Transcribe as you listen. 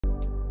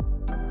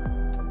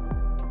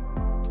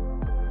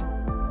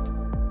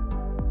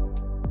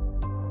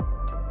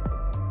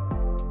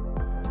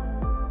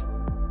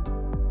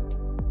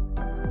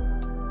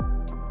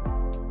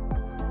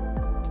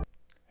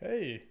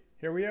Hey,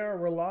 here we are.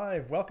 We're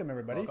live. Welcome,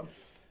 everybody.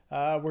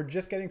 Welcome. We're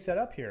just getting set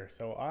up here.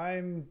 So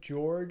I'm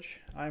George.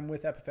 I'm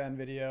with Epiphan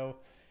Video.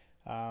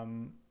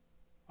 Um,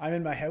 I'm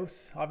in my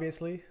house,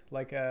 obviously,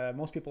 like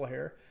most people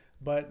here.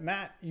 But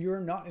Matt,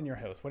 you're not in your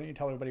house. Why don't you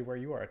tell everybody where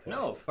you are today?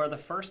 No, for the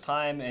first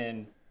time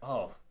in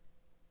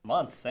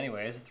months,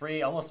 anyways,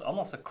 three almost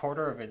a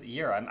quarter of a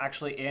year. I'm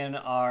actually in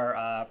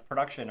our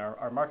production,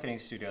 our marketing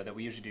studio that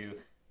we usually do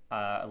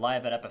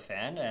live at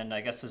Epiphan, and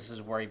I guess this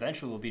is where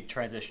eventually we'll be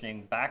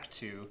transitioning back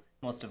to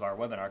most of our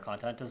webinar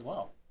content as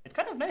well. It's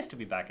kind of nice to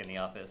be back in the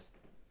office,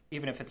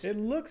 even if it's It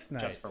looks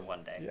nice. just for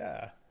one day.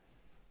 Yeah.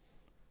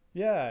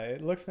 Yeah,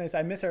 it looks nice.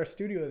 I miss our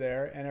studio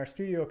there, and our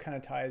studio kind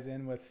of ties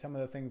in with some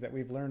of the things that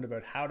we've learned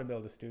about how to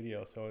build a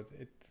studio. So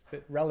it's a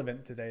bit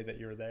relevant today that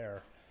you're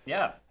there.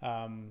 Yeah.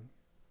 Um,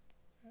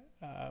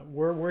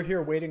 we're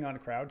here waiting on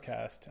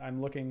Crowdcast. I'm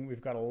looking.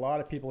 We've got a lot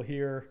of people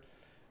here,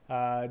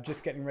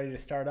 just getting ready to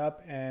start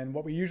up. And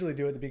what we usually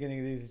do at the beginning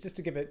of these is just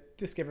give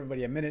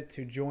everybody a minute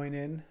to join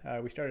in.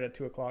 We started at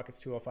 2 o'clock. It's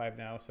 2:05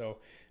 now. So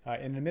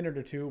in a minute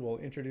or two, we'll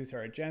introduce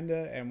our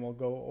agenda and we'll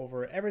go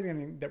over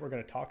everything that we're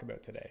going to talk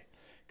about today.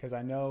 Because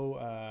I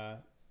know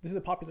this is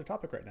a popular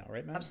topic right now,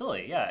 right, Matt?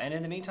 Absolutely, yeah. And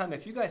in the meantime,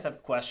 if you guys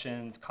have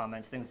questions,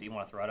 comments, things that you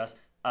want to throw at us,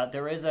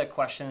 there is a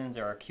questions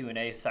or a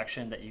Q&A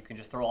section that you can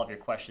just throw all of your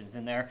questions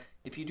in there.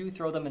 If you do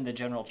throw them in the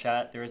general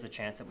chat, there is a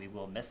chance that we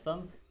will miss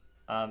them.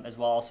 As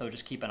well, also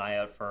just keep an eye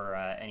out for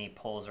any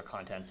polls or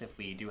contents. If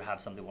we do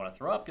have something we want to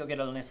throw up, you'll get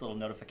a nice little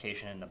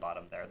notification in the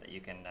bottom there that you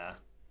can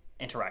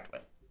interact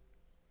with.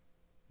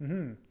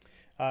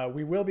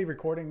 We will be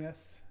recording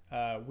this.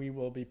 We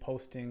will be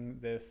posting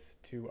this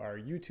to our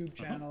YouTube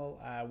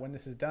channel. When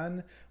this is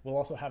done, we'll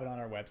also have it on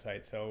our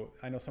website. So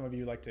I know some of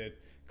you like to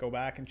go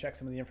back and check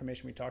some of the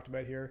information we talked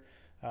about here.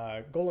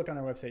 Go look on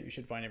our website. You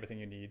should find everything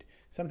you need.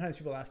 Sometimes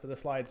people ask for the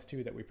slides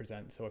too that we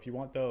present. So if you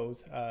want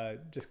those,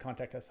 just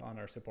contact us on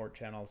our support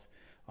channels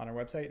on our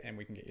website and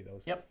we can get you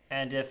those. Yep.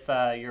 And if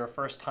you're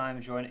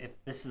if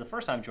this is the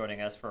first time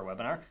joining us for a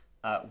webinar,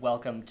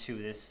 welcome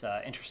to this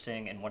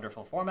interesting and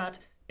wonderful format.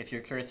 If you're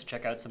curious to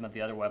check out some of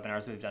the other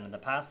webinars we've done in the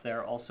past,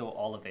 they're also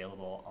all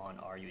available on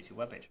our YouTube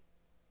webpage.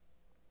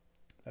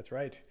 That's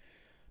right.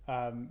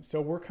 So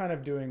we're kind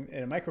of doing,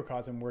 in a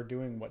microcosm, we're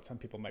doing what some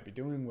people might be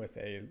doing with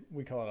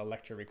we call it a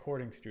lecture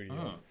recording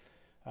studio.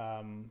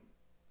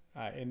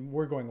 And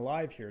we're going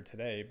live here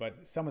today, but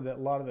a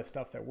lot of the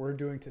stuff that we're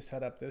doing to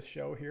set up this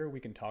show here,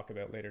 we can talk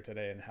about later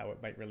today and how it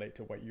might relate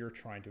to what you're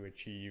trying to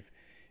achieve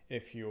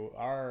if you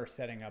are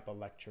setting up a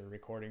lecture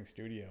recording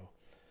studio.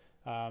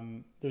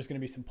 There's going to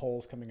be some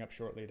polls coming up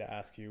shortly to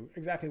ask you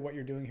exactly what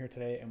you're doing here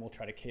today, and we'll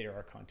try to cater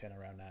our content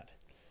around that.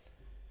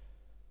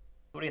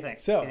 What do you think?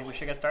 So, you think we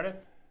should get started?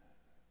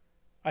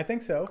 I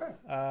think so.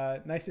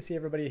 Okay. Nice to see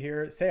everybody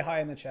here. Say hi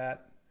in the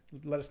chat.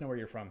 Let us know where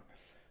you're from.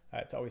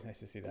 It's always nice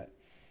to see that.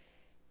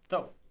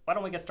 So why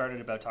don't we get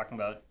started about talking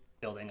about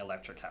building a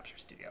lecture capture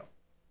studio?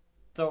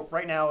 So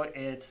right now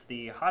it's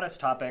the hottest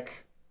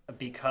topic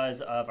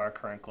because of our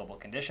current global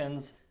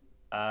conditions.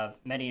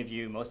 Many of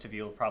you, most of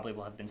you probably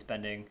will have been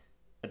spending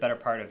the better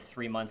part of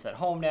 3 months at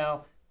home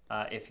now.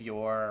 If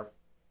you're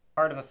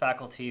part of a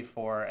faculty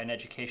for an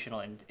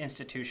educational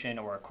institution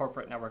or a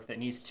corporate network that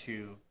needs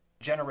to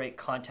generate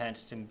content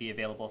to be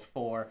available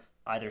for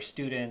either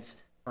students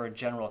or a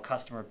general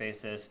customer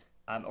basis,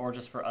 or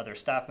just for other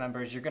staff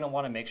members, you're going to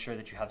want to make sure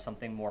that you have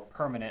something more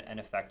permanent and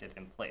effective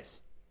in place.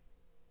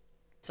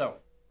 So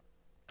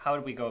how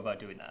do we go about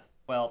doing that?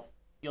 Well,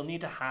 you'll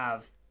need to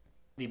have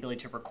the ability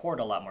to record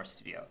a lot more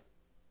studio.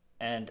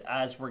 And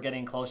as we're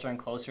getting closer and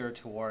closer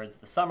towards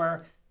the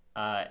summer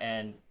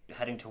and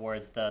heading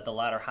towards the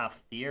latter half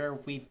of the year,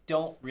 we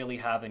don't really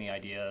have any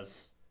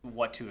ideas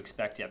what to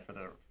expect yet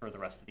for the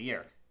rest of the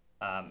year.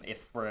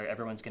 If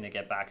everyone's going to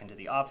get back into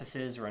the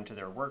offices or into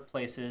their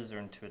workplaces or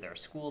into their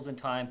schools in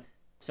time.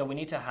 So we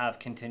need to have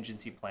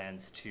contingency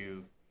plans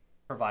to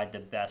provide the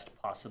best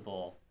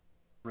possible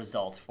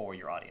result for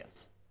your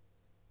audience.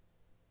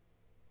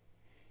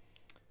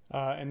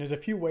 And there's a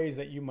few ways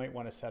that you might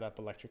want to set up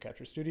a lecture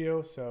capture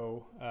studio.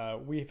 So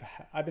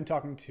I've been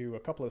talking to a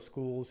couple of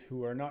schools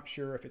who are not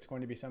sure if it's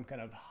going to be some kind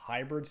of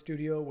hybrid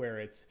studio where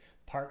it's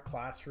part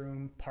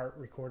classroom, part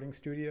recording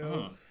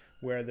studio,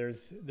 where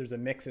there's a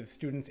mix of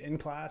students in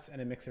class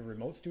and a mix of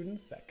remote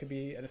students. That could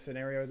be a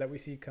scenario that we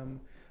see come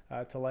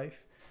to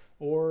life.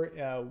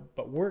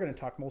 But we're going to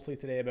talk mostly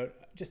today about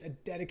just a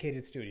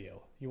dedicated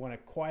studio. You want a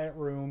quiet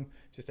room,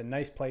 just a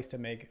nice place to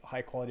make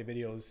high quality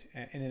videos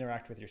and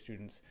interact with your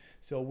students.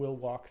 So we'll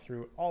walk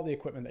through all the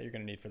equipment that you're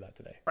going to need for that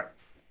today. Right.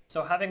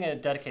 So having a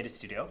dedicated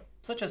studio,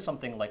 such as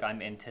something like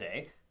I'm in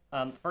today,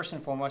 first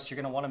and foremost, you're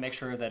going to want to make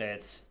sure that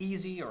it's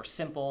easy or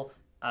simple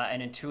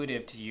and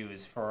intuitive to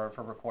use for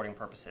recording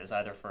purposes,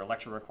 either for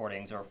lecture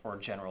recordings or for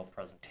general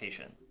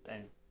presentations.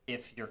 And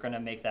if you're going to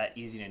make that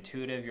easy and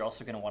intuitive, you're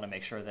also going to want to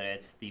make sure that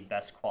it's the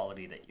best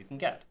quality that you can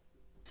get.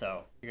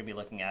 So you're going to be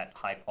looking at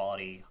high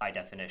quality, high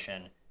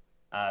definition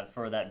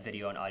for that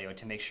video and audio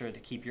to make sure to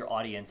keep your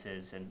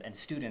audiences and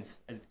students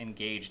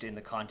engaged in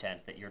the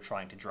content that you're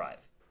trying to drive.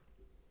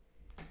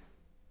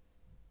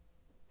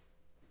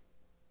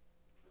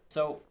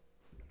 So,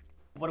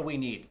 what do we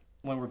need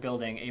when we're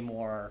building a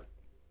more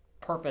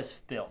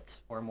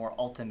purpose-built or more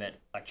ultimate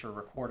lecture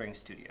recording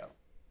studio?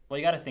 Well,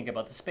 you got to think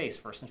about the space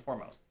first and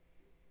foremost.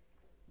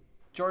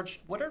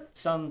 George, what are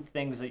some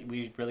things that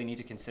we really need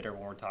to consider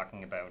when we're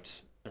talking about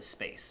the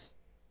space?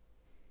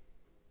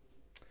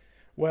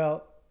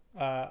 Well,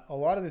 a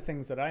lot of the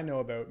things that I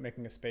know about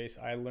making a space,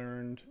 I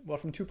learned, well,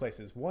 from two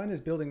places. One is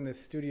building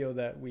this studio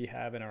that we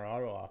have in our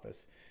auto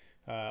office.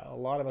 A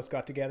lot of us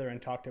got together and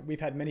talked. We've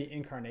had many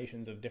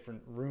incarnations of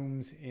different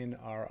rooms in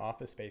our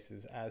office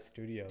spaces as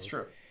studios. It's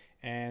true.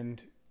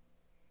 And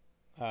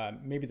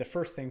maybe the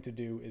first thing to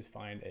do is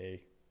find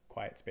a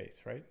quiet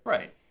space, right?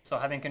 Right. So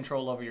having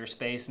control over your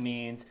space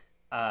means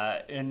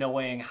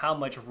knowing how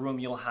much room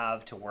you'll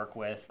have to work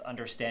with,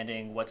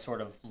 understanding what sort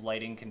of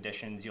lighting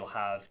conditions you'll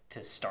have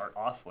to start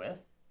off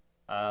with.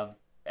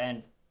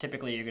 And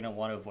typically you're going to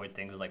want to avoid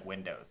things like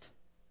windows.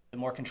 The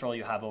more control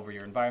you have over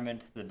your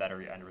environment, the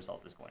better your end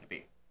result is going to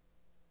be.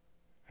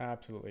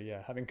 Absolutely,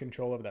 yeah. Having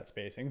control over that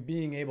space and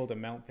being able to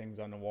mount things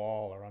on the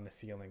wall or on the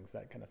ceilings,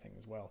 that kind of thing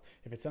as well.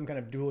 If it's some kind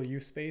of dual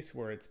use space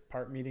where it's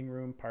part meeting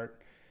room,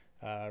 part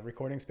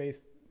recording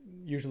space,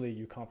 usually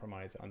you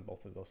compromise on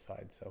both of those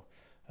sides. So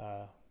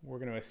we're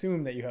going to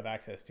assume that you have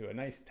access to a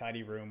nice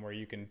tidy room where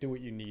you can do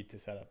what you need to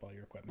set up all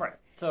your equipment. Right.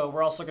 So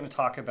we're also going to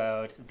talk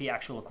about the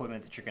actual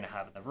equipment that you're going to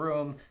have in the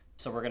room.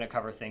 So we're going to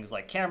cover things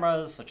like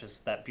cameras, such as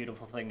that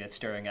beautiful thing that's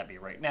staring at me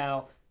right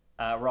now.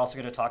 We're also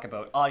going to talk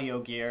about audio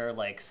gear,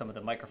 like some of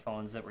the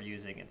microphones that we're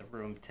using in the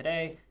room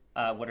today.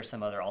 What are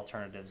some other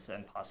alternatives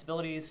and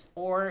possibilities?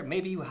 Or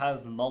maybe you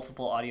have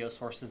multiple audio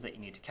sources that you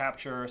need to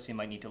capture, so you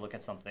might need to look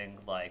at something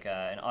like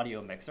an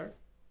audio mixer.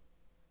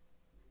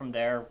 From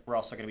there, we're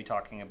also going to be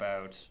talking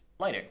about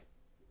lighting.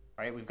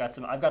 Right?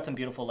 I've got some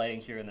beautiful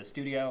lighting here in the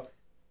studio.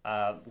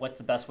 What's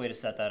the best way to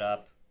set that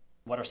up?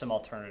 What are some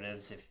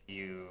alternatives if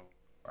you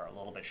are a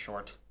little bit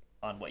short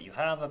on what you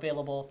have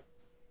available?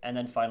 And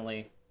then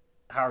finally,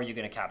 how are you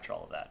going to capture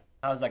all of that?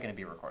 How is that going to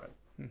be recorded?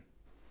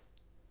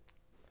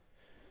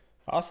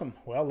 Awesome.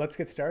 Well, let's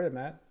get started,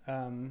 Matt.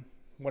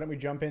 Why don't we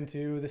jump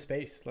into the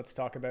space? Let's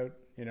talk about,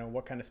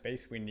 what kind of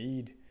space we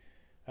need,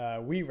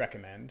 we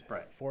recommend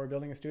for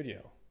building a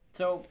studio.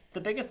 So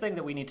the biggest thing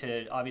that we need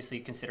to obviously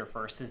consider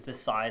first is the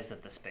size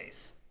of the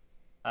space.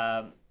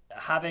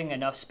 Having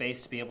enough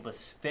space to be able to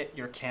fit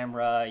your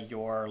camera,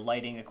 your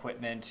lighting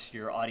equipment,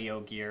 your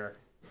audio gear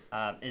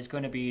is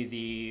going to be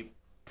the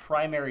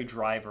primary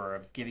driver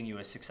of giving you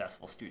a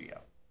successful studio.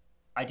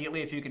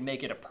 Ideally, if you can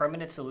make it a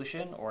permanent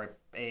solution or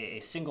a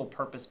single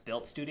purpose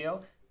built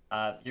studio,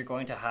 you're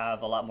going to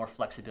have a lot more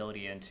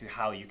flexibility into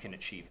how you can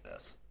achieve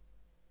this.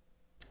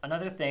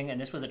 Another thing,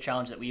 and this was a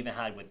challenge that we even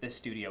had with this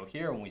studio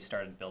here when we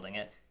started building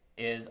it,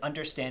 is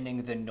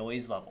understanding the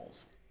noise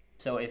levels.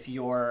 So if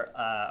you're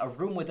a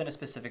room within a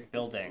specific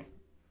building,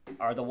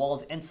 are the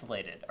walls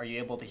insulated? Are you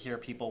able to hear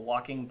people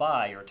walking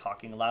by or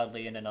talking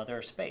loudly in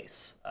another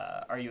space?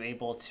 Are you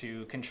able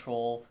to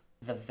control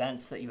the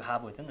vents that you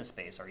have within the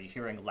space? Are you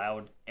hearing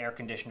loud air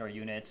conditioner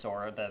units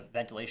or the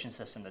ventilation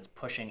system that's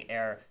pushing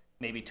air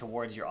maybe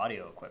towards your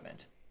audio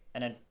equipment?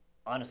 And then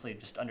honestly,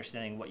 just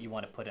understanding what you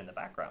want to put in the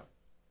background.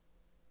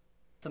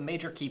 Some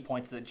major key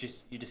points that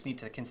you just need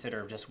to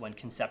consider just when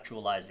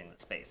conceptualizing the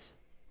space.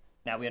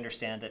 Now we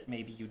understand that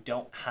maybe you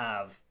don't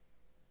have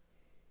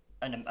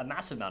a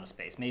massive amount of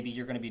space. Maybe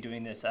you're going to be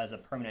doing this as a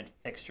permanent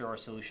fixture or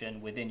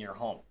solution within your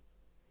home.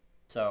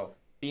 So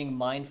being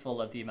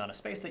mindful of the amount of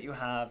space that you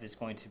have is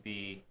going to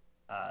be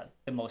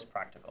the most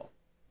practical.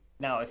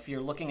 Now, if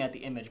you're looking at the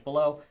image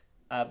below,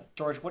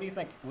 George, what do you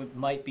think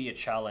might be a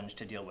challenge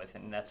to deal with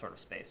in that sort of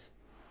space?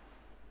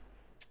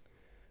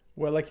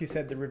 Well, like you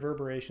said, the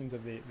reverberations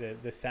of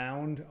the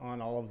sound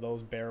on all of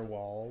those bare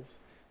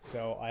walls.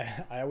 So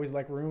I always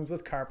like rooms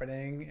with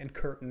carpeting and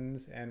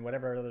curtains and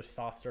whatever other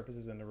soft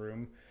surfaces in the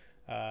room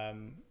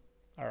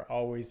are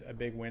always a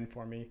big win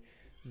for me.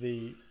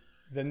 The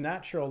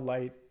natural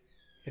light,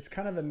 it's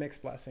kind of a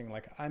mixed blessing.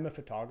 Like, I'm a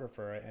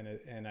photographer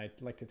and I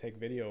like to take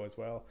video as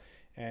well.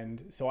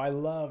 And so I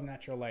love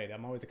natural light.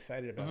 I'm always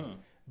excited about it.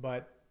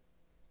 But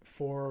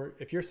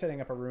if you're setting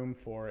up a room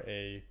for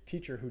a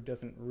teacher who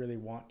doesn't really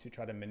want to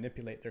try to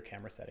manipulate their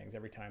camera settings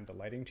every time the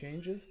lighting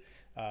changes,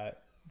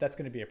 that's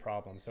going to be a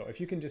problem. So if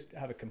you can just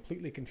have a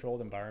completely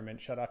controlled environment,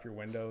 shut off your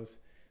windows,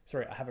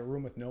 have a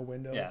room with no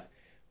windows,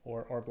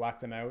 or black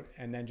them out,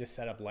 and then just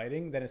set up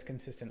lighting, then it's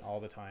consistent all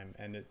the time.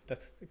 And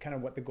that's kind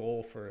of what the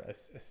goal for a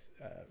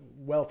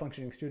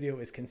well-functioning studio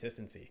is: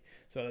 consistency.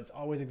 So it's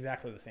always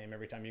exactly the same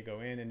every time you go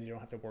in, and you don't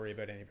have to worry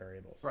about any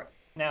variables. Right.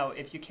 Now,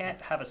 if you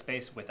can't have a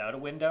space without a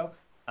window,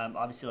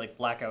 obviously like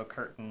blackout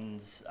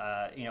curtains,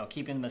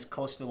 keeping them as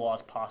close to the wall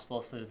as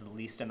possible so there's the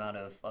least amount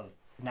of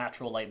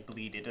natural light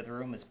bleed into the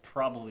room is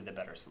probably the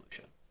better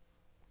solution.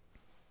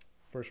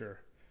 For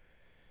sure.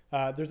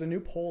 There's a new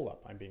poll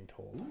up, I'm being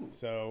told. Ooh.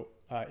 So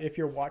if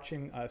you're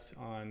watching us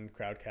on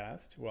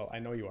Crowdcast, well, I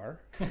know you are.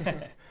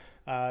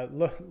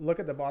 Look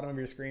at the bottom of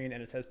your screen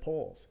and it says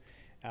polls.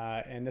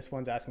 And this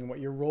one's asking what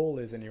your role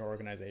is in your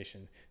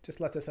organization. Just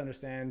lets us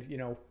understand,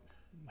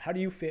 how do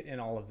you fit in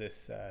all of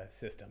this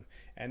system?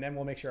 And then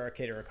we'll make sure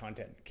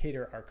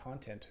cater our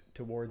content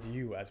towards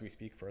you as we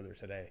speak further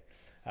today.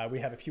 We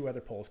have a few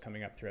other polls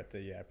coming up throughout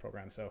the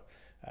program, so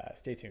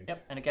stay tuned.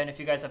 Yep. And again, if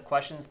you guys have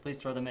questions, please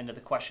throw them into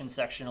the questions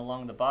section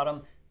along the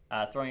bottom.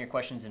 Throwing your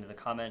questions into the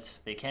comments,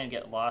 they can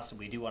get lost, and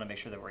we do want to make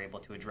sure that we're able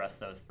to address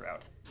those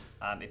throughout.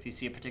 If you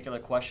see a particular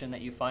question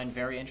that you find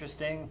very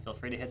interesting, feel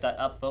free to hit that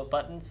upvote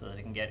button so that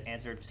it can get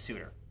answered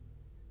sooner.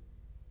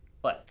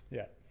 But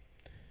yeah,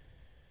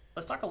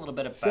 let's talk a little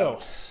bit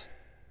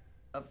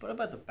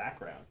about the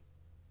background.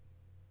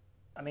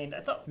 I mean,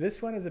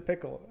 this one is a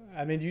pickle.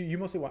 I mean, you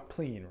mostly want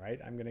clean, right?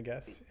 I'm gonna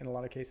guess in a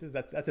lot of cases.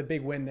 That's a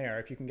big win there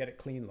if you can get it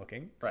clean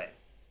looking. Right.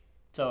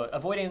 So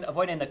avoiding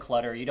the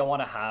clutter. You don't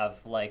want to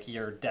have like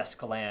your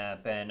desk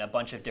lamp and a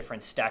bunch of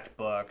different stacked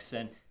books.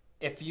 And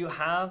if you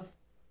have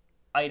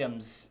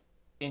items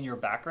in your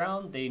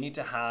background, they need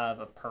to have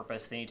a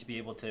purpose. They need to be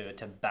able to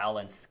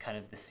balance kind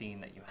of the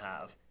scene that you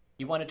have.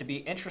 You want it to be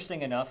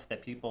interesting enough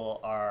that people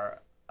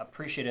are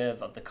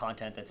appreciative of the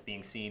content that's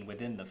being seen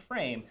within the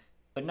frame,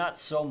 but not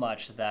so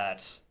much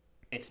that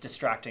it's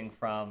distracting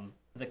from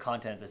the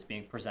content that's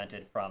being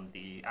presented from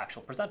the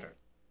actual presenter.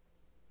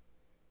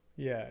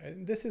 Yeah,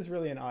 and this is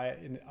really in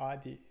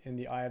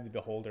the eye of the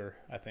beholder.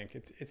 I think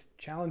it's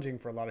challenging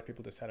for a lot of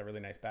people to set a really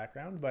nice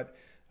background, but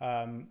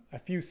a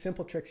few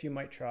simple tricks you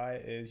might try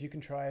is you can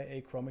try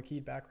a chroma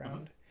keyed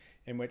background,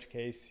 in which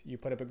case you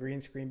put up a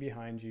green screen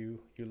behind you,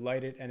 you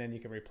light it, and then you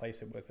can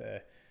replace it with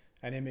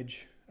an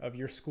image of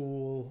your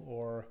school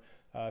or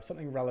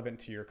something relevant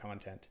to your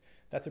content.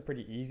 That's a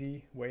pretty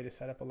easy way to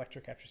set up a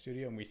lecture capture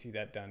studio, and we see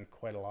that done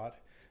quite a lot.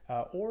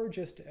 Or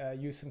just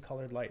use some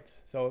colored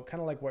lights. So kind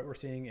of like what we're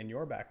seeing in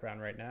your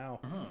background right now.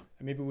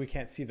 Maybe we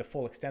can't see the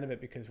full extent of it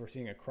because we're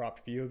seeing a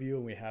cropped view of you,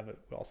 and we have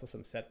also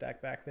some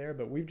setback back there,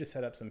 but we've just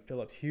set up some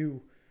Philips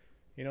Hue,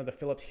 the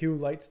Philips Hue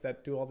lights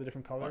that do all the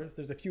different colors.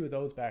 There's a few of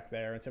those back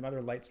there and some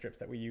other light strips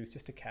that we use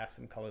just to cast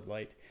some colored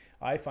light.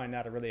 I find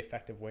that a really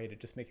effective way to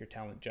just make your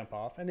talent jump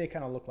off, and they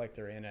kind of look like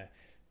they're in a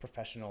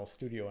professional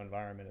studio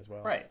environment as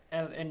well. Right.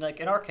 And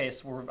like in our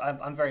case,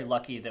 I'm very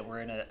lucky that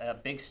we're in a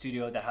big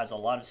studio that has a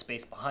lot of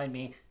space behind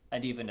me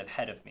and even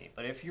ahead of me.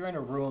 But if you're in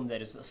a room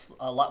that is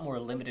a lot more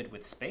limited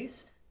with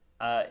space,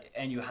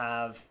 and you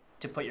have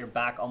to put your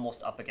back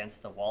almost up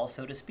against the wall,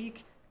 so to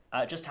speak,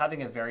 just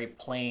having a very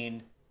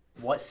plain,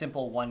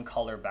 simple one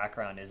color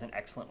background is an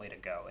excellent way to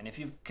go. And if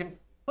you can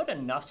put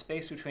enough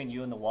space between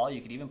you and the wall, you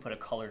could even put a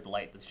colored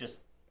light that's just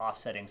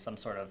offsetting some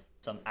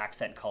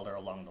accent color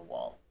along the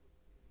wall.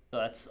 So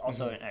that's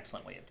also an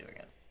excellent way of doing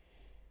it.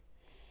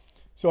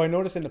 So I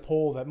noticed in the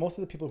poll that most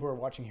of the people who are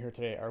watching here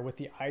today are with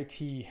the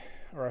IT,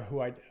 or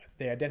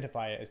they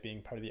identify as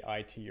being part of the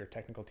IT or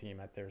technical team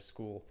at their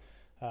school.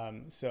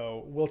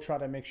 So we'll try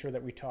to make sure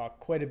that we talk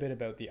quite a bit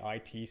about the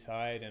IT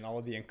side and all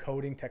of the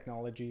encoding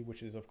technology,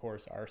 which is of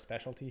course our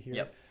specialty here.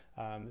 Yep.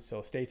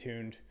 So stay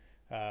tuned.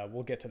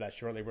 We'll get to that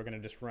shortly. We're going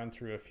to just run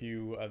through a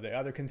few of the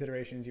other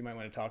considerations you might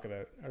want to talk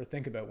about or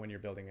think about when you're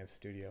building a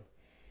studio.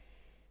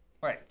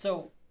 All right.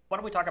 So why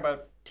don't we talk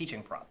about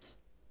teaching props?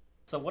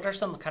 So what are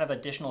some kind of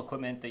additional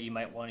equipment that you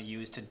might want to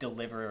use to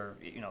deliver,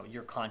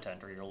 your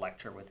content or your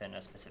lecture within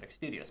a specific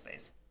studio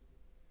space?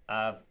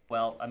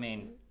 Well, I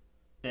mean,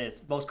 the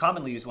most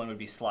commonly used one would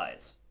be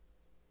slides.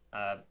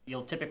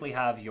 You'll typically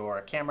have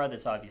your camera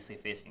that's obviously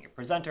facing your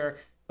presenter,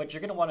 but you're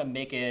going to want to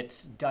make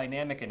it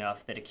dynamic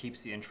enough that it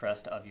keeps the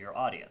interest of your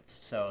audience.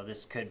 So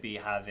this could be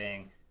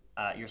having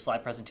your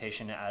slide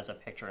presentation as a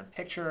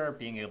picture-in-picture,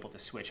 being able to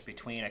switch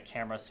between a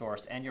camera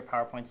source and your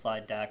PowerPoint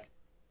slide deck,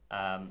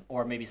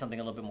 or maybe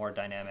something a little bit more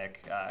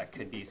dynamic.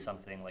 Could be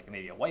something like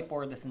maybe a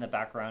whiteboard that's in the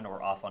background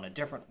or off on a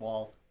different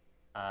wall,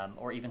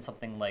 or even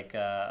something like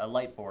a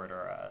light board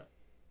or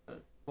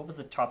what was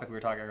the topic we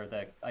were talking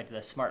about?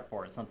 The smart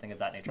board, something of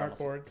that nature.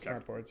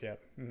 Smart boards, yeah.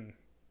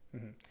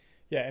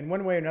 Yeah, and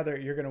one way or another,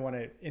 you're going to want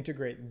to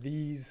integrate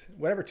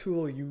whatever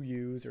tool you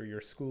use or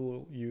your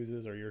school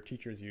uses or your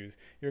teachers use,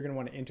 you're going to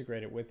want to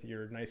integrate it with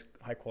your nice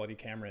high quality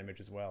camera image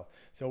as well.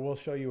 So we'll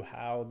show you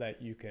how that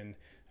you can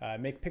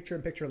make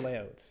picture-in-picture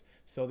layouts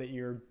so that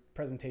your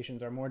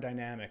presentations are more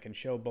dynamic and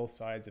show both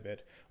sides of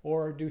it,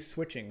 or do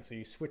switching, so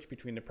you switch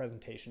between the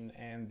presentation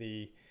and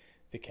the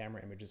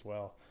camera image as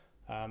well.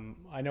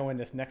 I know in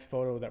this next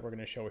photo that we're going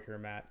to show here,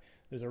 Matt,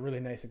 there's a really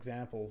nice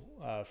example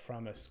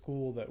from a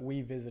school that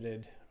we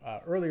visited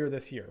earlier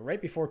this year,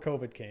 right before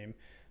COVID came.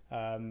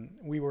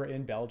 We were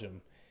in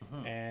Belgium,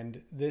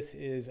 and this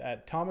is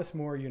at Thomas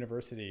More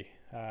University,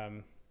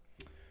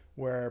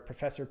 where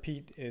Professor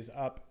Pete is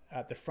up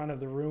at the front of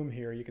the room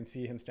here. You can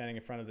see him standing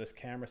in front of this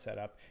camera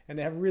setup, and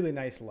they have really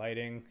nice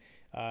lighting.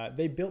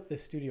 They built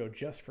this studio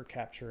just for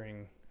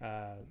capturing,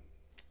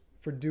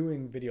 for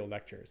doing video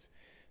lectures.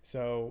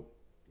 So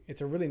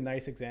it's a really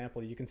nice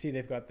example. You can see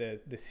they've got the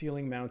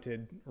ceiling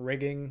mounted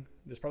rigging.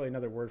 There's probably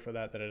another word for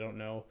that I don't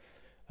know,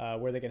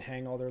 where they can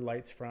hang all their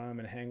lights from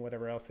and hang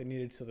whatever else they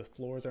needed. So the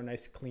floors are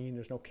nice, clean.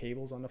 There's no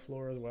cables on the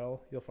floor as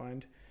well, you'll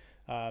find.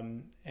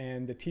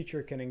 And the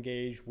teacher can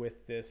engage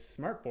with this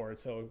smart board.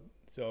 So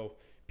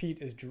Pete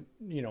is,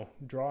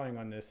 drawing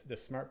on this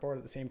smartboard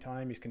at the same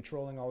time. He's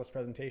controlling all this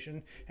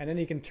presentation, and then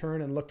he can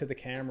turn and look to the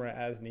camera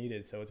as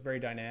needed. So it's very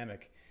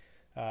dynamic.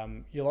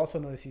 You'll also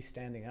notice he's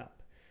standing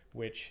up,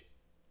 which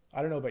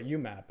I don't know about you,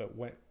 Matt, but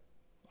when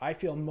I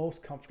feel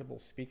most comfortable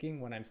speaking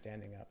when I'm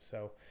standing up.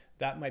 So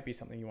that might be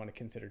something you want to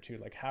consider too.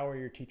 Like, how are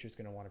your teachers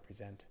going to want to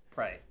present?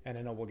 Right. And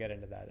I know we'll get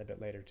into that a bit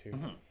later too.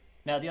 Mm-hmm.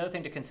 Now, the other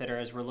thing to consider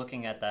is we're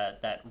looking at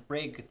that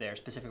rig there,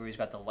 specifically where he's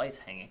got the lights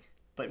hanging.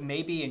 But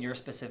maybe in your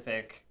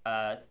specific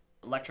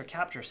lecture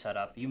capture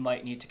setup, you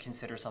might need to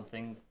consider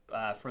something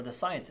for the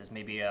sciences,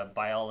 maybe a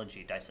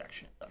biology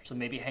dissection and such. So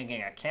maybe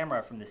hanging a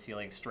camera from the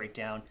ceiling straight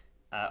down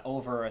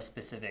over a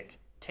specific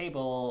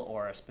table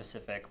or a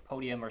specific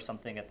podium or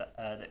something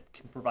that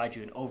can provide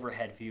you an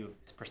overhead view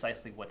of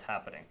precisely what's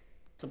happening.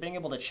 So being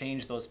able to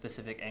change those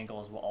specific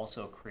angles will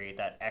also create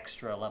that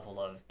extra level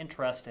of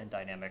interest and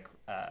dynamic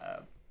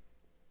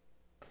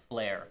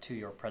flair to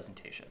your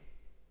presentation.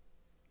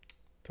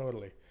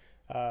 Totally.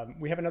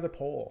 We have another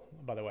poll,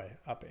 by the way,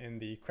 up in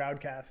the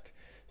Crowdcast.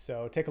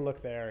 So take a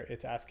look there.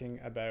 It's asking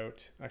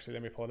about, actually,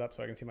 let me pull it up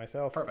so I can see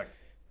myself. Perfect.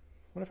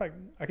 What if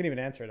I can even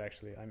answer it,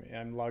 actually?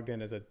 I'm logged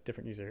in as a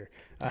different user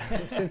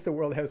here. Since the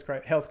World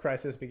Health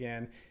Crisis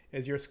began,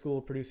 is your school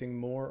producing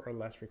more or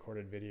less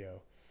recorded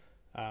video?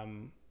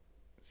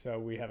 So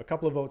we have a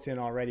couple of votes in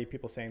already,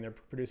 people saying they're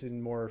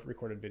producing more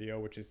recorded video,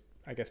 which is,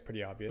 I guess,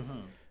 pretty obvious.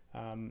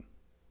 Mm-hmm.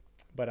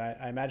 But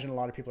I imagine a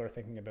lot of people are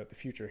thinking about the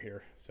future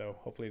here. So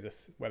hopefully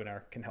this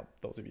webinar can help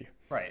those of you.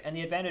 Right. And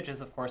the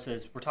advantages, of course,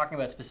 is we're talking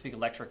about specific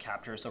lecture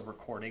capture, so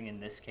recording in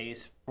this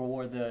case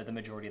for the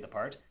majority of the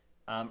part.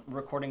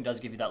 Recording does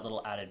give you that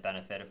little added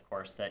benefit, of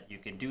course, that you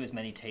can do as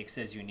many takes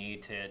as you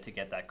need to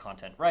get that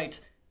content right.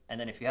 And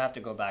then if you have to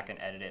go back and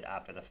edit it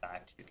after the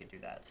fact, you can do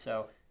that.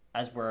 So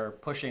as we're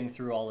pushing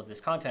through all of this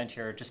content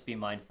here, just be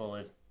mindful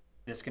if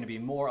this is going to be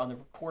more on the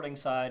recording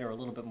side or a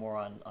little bit more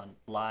on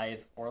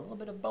live or a little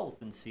bit of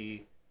both, and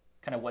see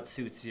kind of what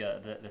suits you,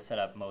 the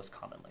setup most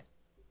commonly.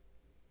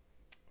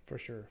 For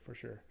sure, for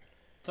sure.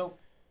 So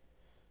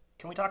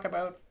can we talk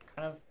about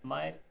kind of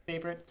my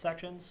favorite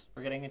sections?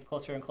 We're getting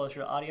closer and closer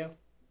to audio.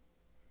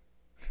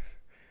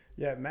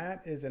 Yeah,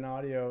 Matt is an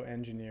audio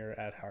engineer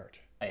at heart.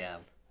 I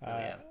am.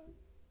 Really am.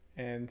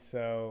 And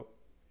so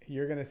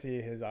you're going to see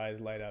his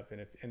eyes light up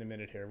in a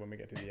minute here when we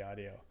get to the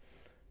audio.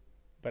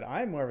 But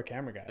I'm more of a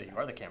camera guy. So you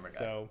are the camera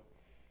guy.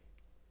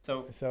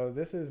 So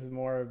this is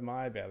more of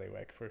my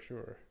bailiwick for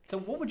sure. So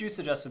what would you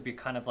suggest would be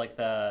kind of like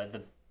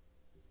the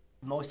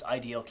most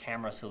ideal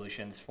camera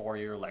solutions for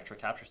your lecture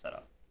capture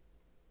setup?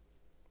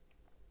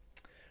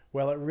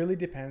 Well, it really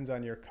depends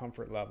on your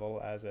comfort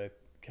level as a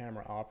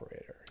camera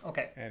operator.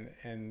 Okay.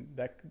 And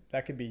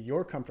that could be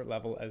your comfort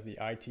level as the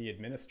IT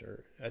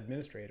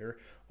administrator,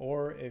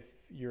 or if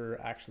you're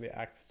actually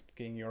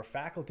asking your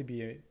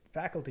faculty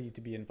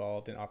to be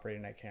involved in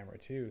operating that camera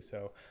too.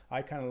 So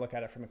I kind of look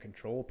at it from a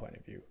control point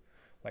of view.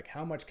 Like,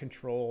 how much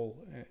control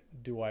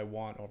do I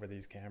want over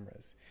these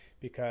cameras?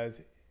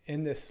 Because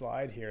in this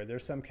slide here,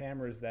 there's some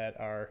cameras that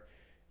are,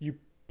 you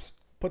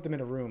put them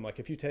in a room. Like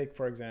if you take,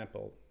 for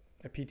example,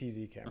 a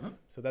PTZ camera. Uh-huh.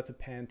 So that's a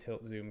pan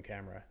tilt zoom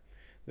camera.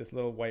 This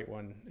little white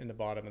one in the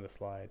bottom of the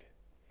slide.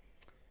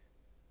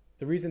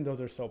 The reason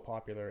those are so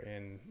popular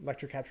in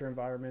lecture capture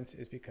environments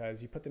is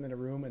because you put them in a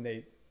room and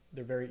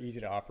they're very easy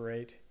to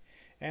operate,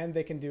 and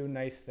they can do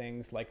nice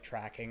things like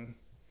tracking.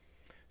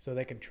 So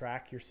they can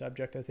track your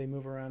subject as they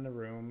move around the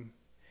room,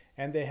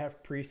 and they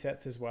have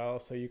presets as well.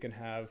 So you can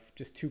have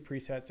just two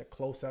presets, a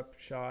close-up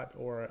shot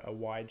or a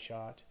wide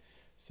shot.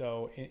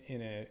 So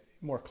in a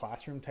more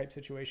classroom type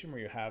situation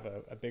where you have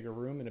a bigger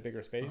room and a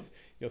bigger space,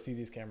 uh-huh, you'll see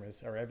these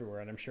cameras are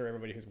everywhere. And I'm sure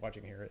everybody who's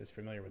watching here is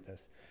familiar with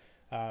this.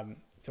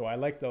 So I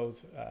like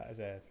those as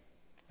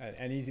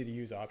an easy to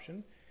use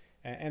option,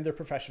 and they're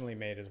professionally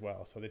made as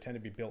well. So they tend to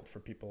be built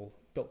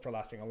for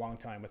lasting a long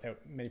time without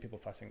many people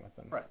fussing with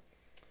them.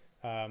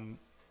 Right.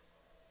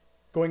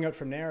 Going out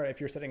from there, if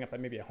you're setting up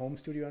maybe a home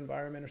studio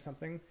environment or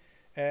something,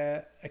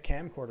 a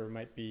camcorder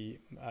might be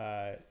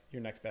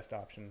your next best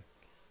option.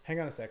 Hang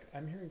on a sec.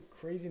 I'm hearing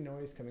crazy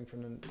noise coming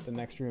from the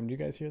next room. Do you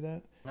guys hear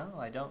that? No,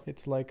 I don't.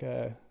 It's like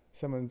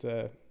someone's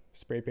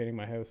spray painting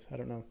my house. I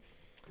don't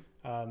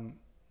know.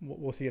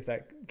 We'll see if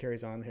that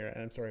carries on here,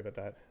 and I'm sorry about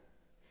that.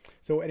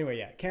 So anyway,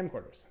 yeah,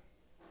 camcorders.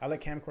 I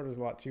like camcorders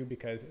a lot too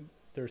because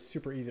they're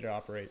super easy to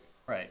operate.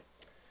 Right.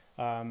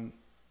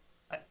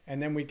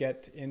 And then we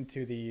get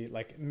into the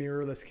like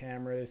mirrorless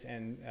cameras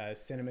and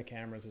cinema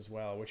cameras as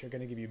well, which are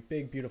going to give you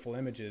big, beautiful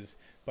images,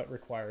 but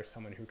require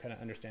someone who kind of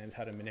understands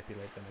how to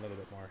manipulate them a little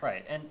bit more.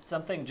 Right. And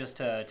something just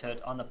to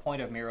on the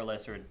point of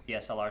mirrorless or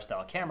DSLR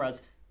style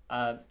cameras,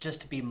 just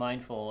to be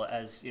mindful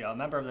as a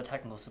member of the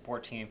technical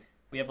support team,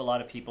 we have a lot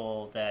of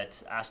people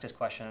that ask us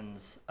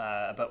questions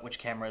about which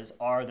cameras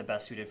are the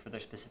best suited for their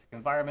specific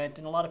environment.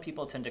 And a lot of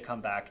people tend to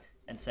come back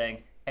and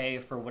saying, hey,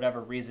 for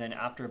whatever reason,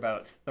 after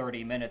about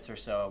 30 minutes or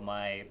so,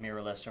 my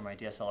mirrorless or my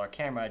DSLR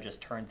camera just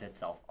turns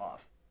itself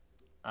off.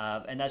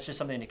 And that's just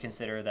something to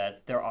consider,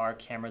 that there are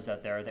cameras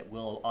out there that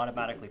will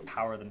automatically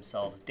power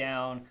themselves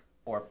down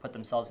or put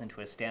themselves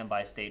into a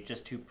standby state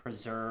just to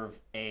preserve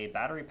a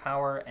battery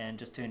power and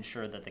just to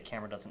ensure that the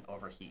camera doesn't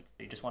overheat.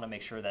 So you just want to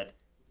make sure that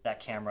that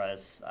camera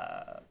is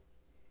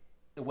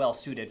well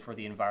suited for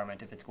the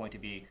environment if it's going to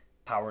be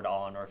powered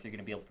on or if you're going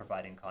to be able to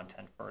providing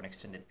content for an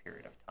extended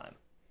period of time.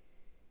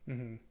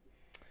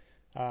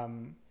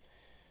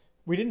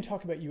 We didn't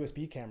talk about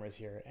USB cameras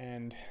here,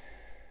 and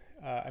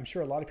I'm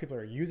sure a lot of people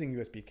are using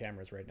USB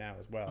cameras right now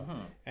as well.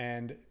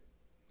 And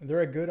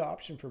they're a good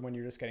option for when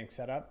you're just getting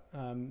set up.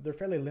 They're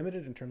fairly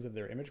limited in terms of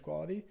their image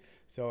quality,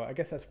 so I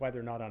guess that's why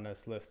they're not on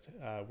this list.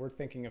 We're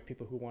thinking of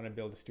people who want to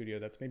build a studio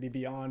that's maybe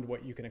beyond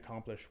what you can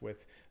accomplish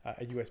with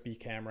a USB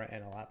camera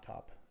and a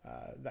laptop,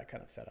 that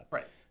kind of setup.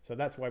 Right. So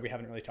that's why we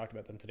haven't really talked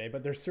about them today,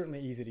 but they're certainly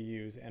easy to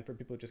use, and for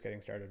people just getting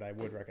started, I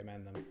would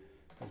recommend them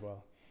as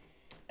well.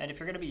 And if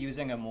you're going to be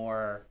using a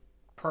more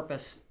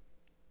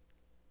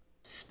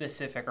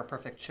purpose-specific or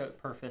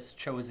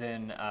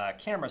purpose-chosen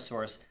camera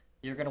source,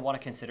 you're going to want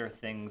to consider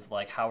things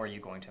like how are you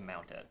going to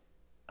mount it.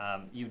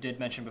 You did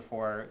mention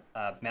before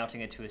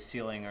mounting it to a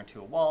ceiling or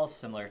to a wall,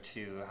 similar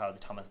to how the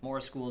Thomas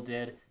More School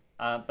did.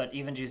 But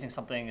even using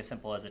something as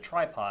simple as a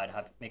tripod,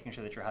 making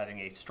sure that you're having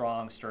a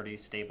strong, sturdy,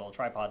 stable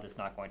tripod that's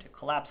not going to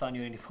collapse on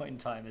you at any point in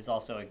time is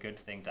also a good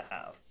thing to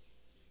have.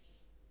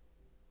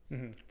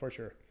 For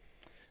sure.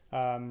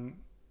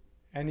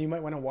 And you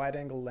might want a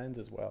wide-angle lens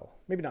as well.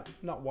 Maybe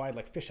not wide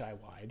like fisheye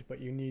wide,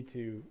 but you need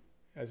to,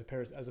 as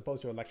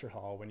opposed to a lecture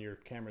hall when your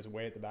camera's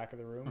way at the back of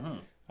the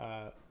room.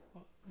 A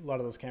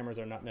lot of those cameras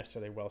are not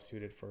necessarily well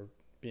suited for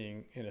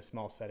being in a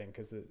small setting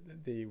because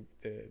the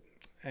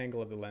angle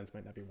of the lens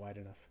might not be wide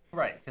enough.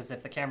 Right, because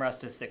if the camera has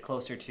to sit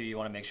closer to you, you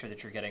want to make sure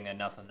that you're getting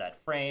enough of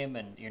that frame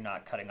and you're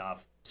not cutting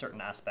off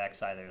certain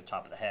aspects, either the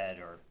top of the head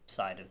or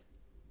side of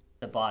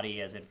the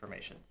body as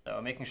information.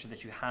 So making sure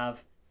that you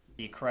have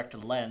the correct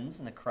lens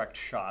and the correct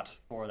shot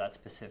for that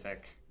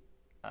specific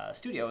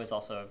studio is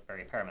also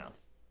very paramount.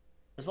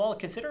 As well,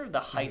 consider the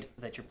height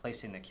that you're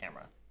placing the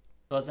camera.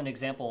 So as an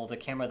example, the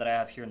camera that I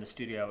have here in the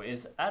studio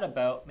is at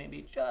about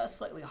maybe just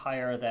slightly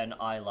higher than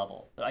eye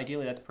level. But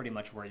ideally, that's pretty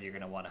much where you're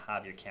going to want to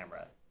have your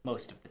camera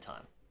most of the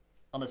time.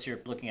 Unless you're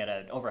looking at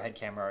an overhead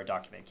camera or a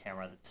document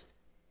camera that's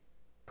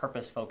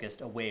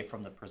purpose-focused away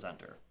from the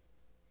presenter.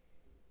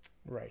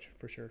 Right,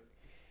 for sure.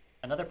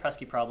 Another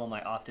pesky problem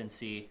I often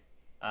see,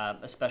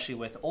 especially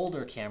with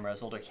older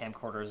cameras, older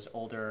camcorders,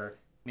 older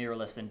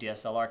mirrorless and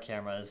DSLR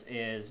cameras,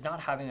 is not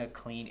having a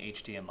clean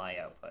HDMI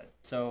output.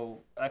 So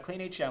a clean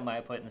HDMI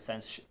output in the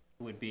sense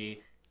would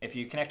be if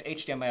you connect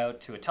HDMI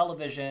out to a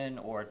television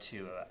or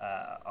to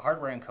a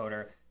hardware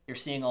encoder, you're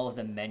seeing all of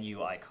the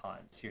menu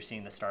icons. You're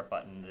seeing the start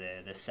button,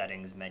 the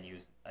settings,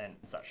 menus, and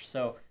such.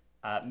 So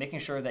making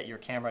sure that your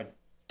camera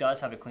does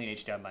have a clean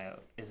HDMI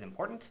out is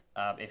important.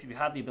 If you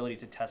have the ability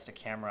to test a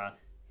camera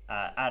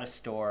at a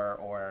store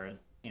or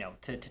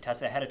to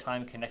test it ahead of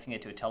time, connecting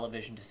it to a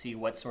television to see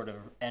what sort of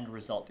end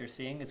result you're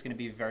seeing is going to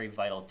be very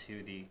vital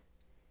to the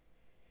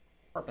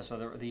purpose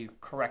or the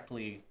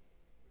correctly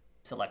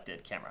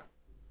selected camera.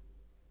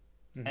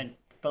 And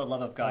for the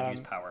love of God,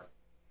 use power.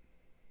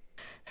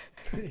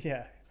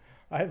 Yeah,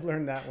 I've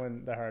learned that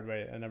one the hard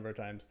way a number of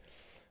times.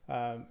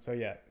 So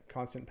yeah,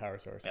 constant power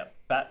source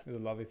is a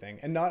lovely thing.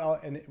 And not all.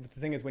 And the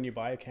thing is, when you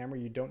buy a camera,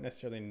 you don't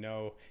necessarily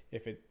know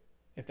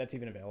if that's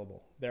even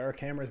available. There are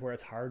cameras where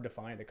it's hard to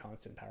find a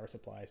constant power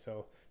supply.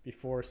 So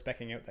before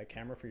speccing out that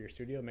camera for your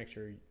studio, make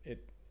sure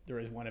there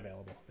is one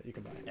available that you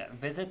can buy. Yeah,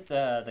 visit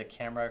the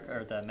camera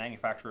or the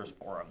manufacturer's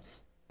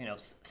forums.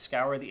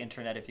 Scour the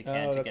internet if you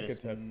can to get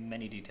as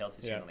many details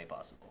as humanly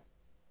possible.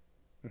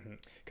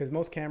 Because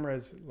most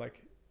cameras,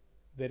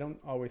 they don't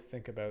always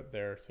think about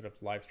their sort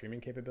of live streaming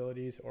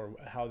capabilities or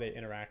how they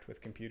interact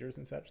with computers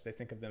and such. They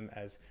think of them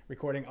as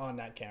recording on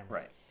that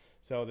camera. Right.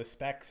 So the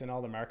specs and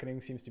all the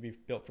marketing seems to be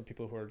built for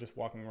people who are just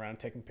walking around,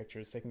 taking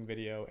pictures, taking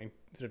video, and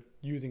sort of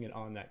using it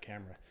on that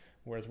camera.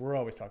 Whereas we're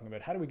always talking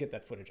about how do we get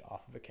that footage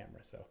off of a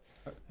camera. So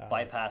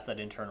bypass that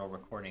internal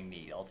recording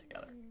need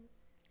altogether.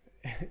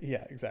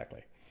 Yeah,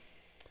 exactly.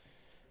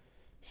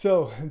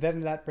 So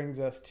then that brings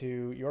us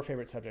to your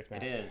favorite subject,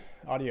 Matt. It is.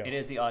 Audio. It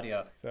is the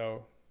audio.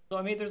 So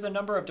I mean, there's a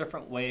number of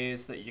different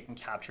ways that you can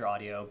capture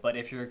audio, but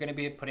if you're going to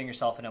be putting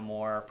yourself in a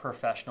more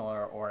professional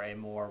or a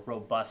more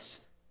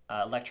robust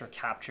lecture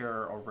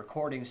capture or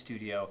recording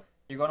studio,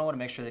 you're going to want to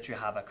make sure that you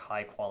have a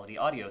high quality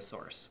audio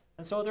source.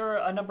 And so there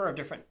are a number of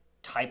different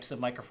types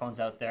of microphones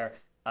out there.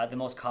 The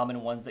most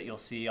common ones that you'll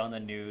see on the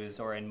news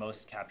or in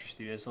most capture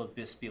studios will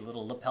just be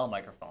little lapel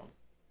microphones.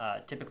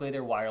 Typically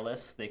they're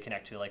wireless. They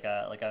connect to like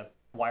a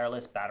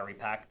wireless battery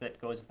pack that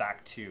goes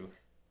back to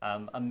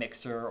a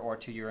mixer or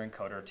to your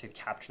encoder to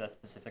capture that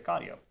specific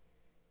audio.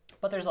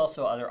 But there's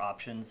also other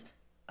options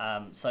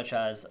such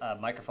as a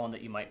microphone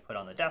that you might put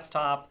on the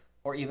desktop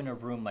or even a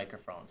room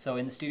microphone. So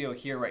in the studio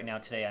here right now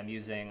today, I'm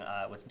using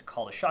what's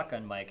called a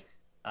shotgun mic.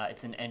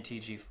 It's an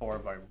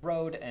NTG4 by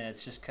Rode, and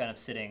it's just kind of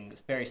sitting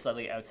very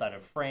slightly outside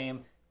of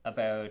frame,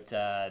 about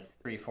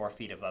 3-4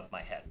 feet above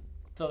my head.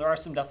 So there are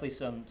definitely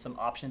some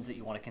options that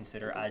you want to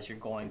consider as you're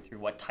going through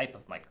what type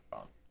of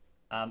microphone.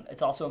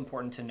 It's also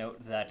important to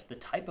note that the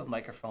type of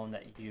microphone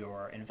that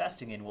you're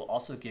investing in will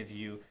also give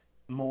you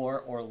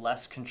more or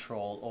less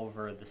control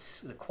over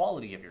the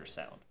quality of your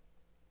sound.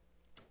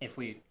 If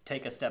we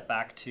take a step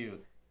back to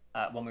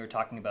when we were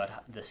talking about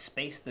the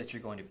space that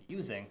you're going to be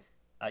using,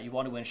 you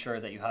want to ensure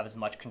that you have as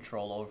much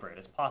control over it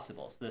as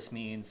possible. So this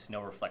means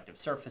no reflective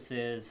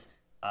surfaces.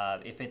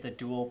 If it's a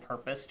dual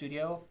purpose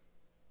studio,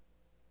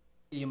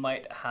 you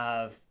might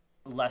have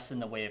less in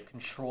the way of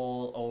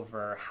control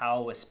over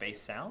how a space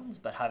sounds,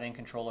 but having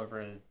control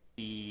over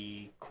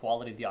the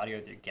quality of the audio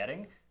that you're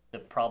getting,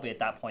 probably at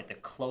that point, the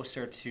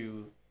closer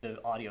to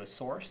the audio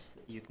source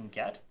you can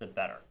get, the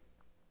better.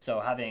 So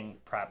having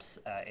perhaps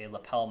a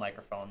lapel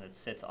microphone that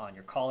sits on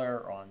your collar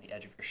or on the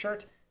edge of your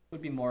shirt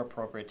would be more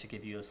appropriate to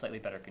give you a slightly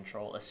better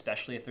control,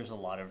 especially if there's a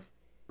lot of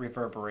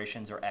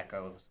reverberations or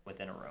echoes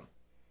within a room.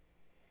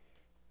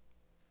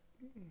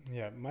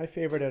 Yeah, my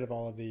favorite out of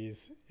all of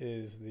these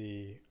is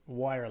the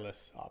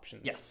wireless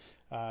options. Yes.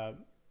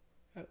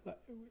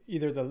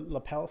 Either the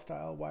lapel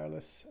style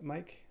wireless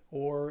mic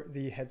or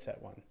the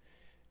headset one.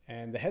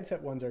 And the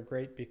headset ones are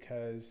great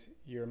because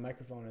your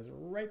microphone is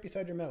right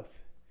beside your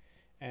mouth.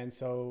 And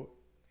so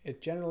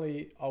it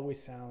generally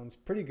always sounds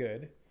pretty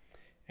good.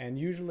 And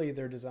usually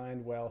they're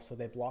designed well so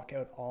they block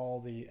out all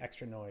the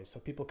extra noise. So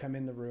people come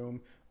in the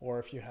room, or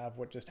if you have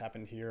what just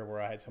happened here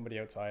where I had somebody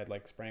outside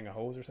like spraying a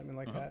hose or something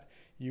like that,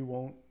 it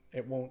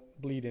won't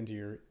bleed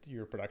into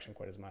your production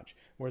quite as much.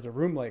 Whereas a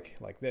room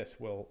like this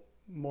will,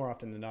 more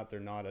often than not, they're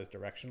not as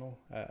directional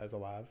as a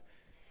lav.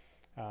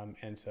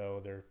 And so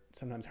they're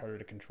sometimes harder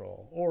to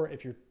control. Or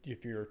if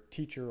your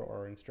teacher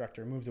or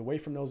instructor moves away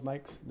from those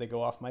mics, they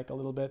go off mic a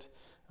little bit.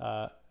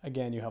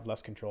 Again, you have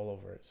less control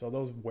over it. So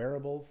those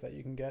wearables that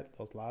you can get,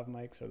 those lav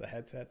mics or the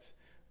headsets,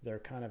 they're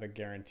kind of a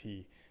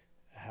guarantee.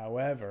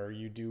 However,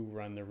 you do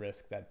run the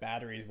risk that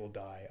batteries will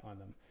die on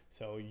them.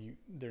 So you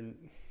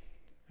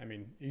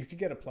could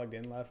get a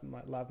plugged-in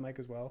lav mic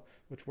as well,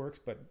 which works,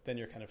 but then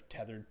you're kind of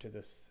tethered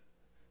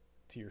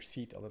to your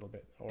seat a little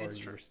bit, or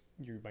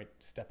you might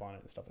step on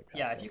it and stuff like that.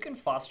 Yeah, so if you can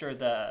foster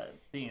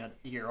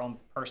your own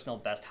personal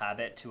best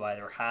habit to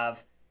either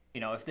have,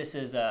 if this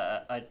is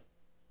a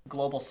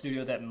global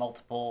studio that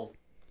multiple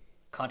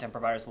content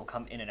providers will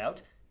come in and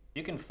out,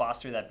 you can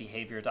foster that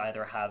behavior to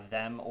either have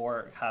them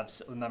or have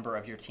a member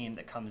of your team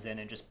that comes in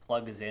and just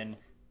plugs in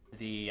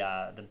the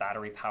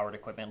battery powered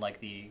equipment, like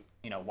the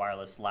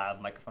wireless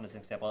lav microphone as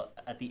an example,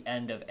 at the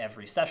end of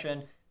every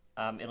session.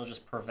 It'll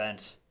just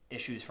prevent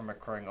issues from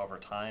occurring over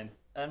time.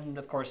 And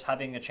of course,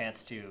 having a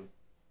chance to,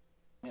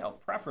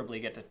 preferably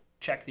get to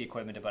check the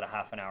equipment about a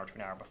half an hour to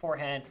an hour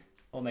beforehand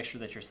will make sure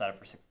that you're set up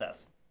for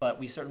success. But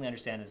we certainly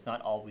understand it's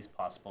not always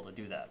possible to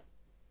do that.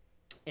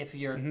 If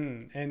you're...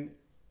 Sorry,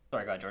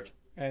 go ahead, George.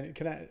 And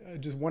can I,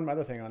 just one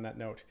other thing on that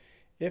note.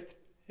 If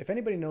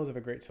anybody knows of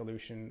a great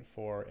solution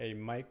for a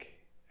mic,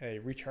 a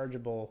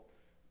rechargeable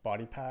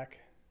body pack,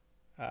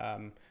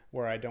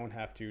 where I don't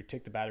have to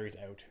take the batteries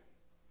out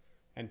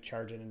and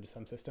charge it into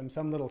some system,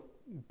 some little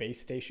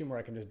base station where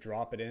I can just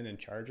drop it in and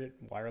charge it,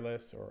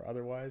 wireless or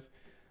otherwise,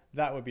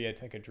 that would be, I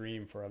think, a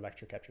dream for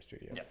Electric Capture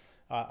Studio. Yes.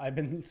 I've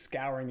been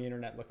scouring the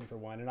internet looking for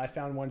one, and I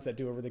found ones that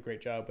do a really great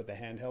job with the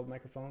handheld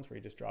microphones where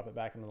you just drop it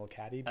back in a little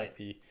caddy, but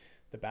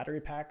the battery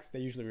packs, they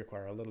usually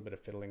require a little bit of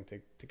fiddling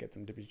to get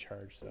them to be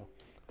charged. So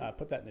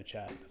put that in the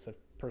chat. That's a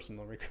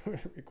personal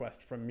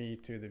request from me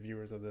to the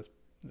viewers of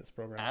this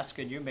program. Ask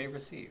and you may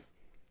receive.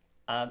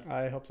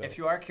 I hope so. If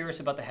you are curious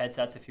about the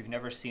headsets, if you've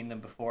never seen them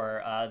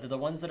before, they're the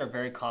ones that are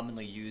very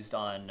commonly used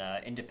on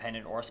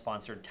independent or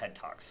sponsored TED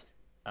Talks.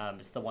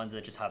 It's the ones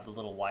that just have the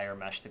little wire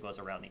mesh that goes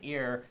around the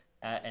ear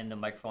and the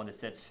microphone that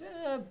sits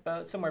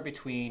about somewhere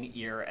between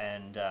ear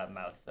and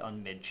mouth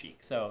on mid-cheek.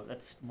 So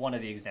that's one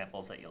of the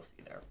examples that you'll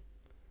see there.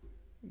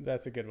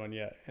 That's a good one,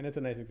 yeah. And it's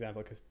a nice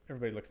example because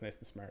everybody looks nice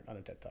and smart on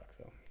a TED Talk.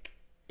 So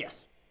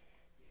yes.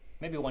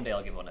 Maybe one day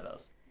I'll give one of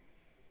those.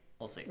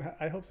 We'll see.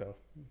 I hope so.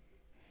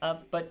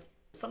 But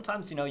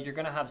sometimes, you're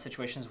going to have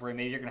situations where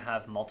maybe you're going to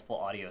have multiple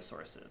audio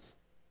sources.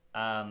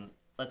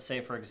 Let's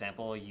say, for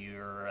example,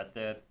 you're at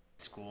the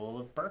School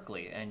of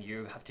Berkeley and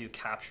you have to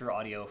capture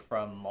audio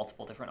from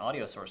multiple different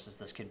audio sources.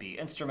 This could be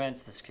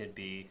instruments, this could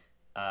be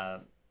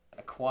a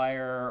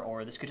choir,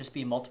 or this could just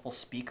be multiple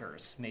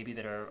speakers, maybe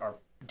that are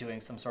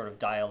doing some sort of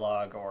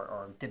dialogue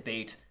or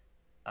debate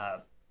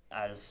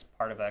as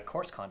part of a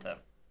course content.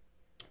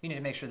 You need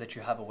to make sure that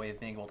you have a way of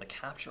being able to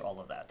capture all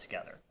of that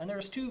together. And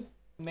there's two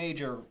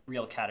major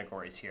real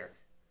categories here,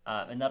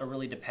 and that'll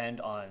really depend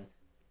on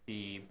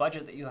the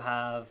budget that you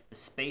have, the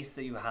space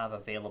that you have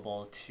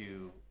available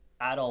to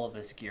add all of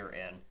this gear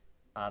in,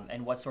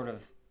 and what sort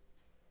of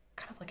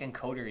kind of like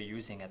encoder you're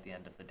using at the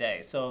end of the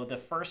day. So the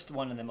first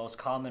one and the most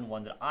common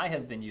one that I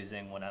have been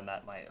using when I'm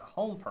at my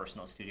home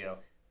personal studio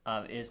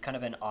is kind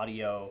of an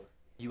audio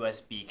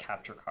USB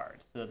capture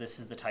card. So this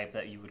is the type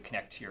that you would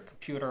connect to your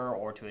computer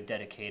or to a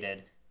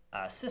dedicated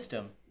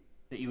system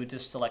that you would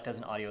just select as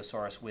an audio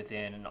source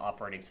within an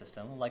operating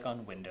system, like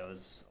on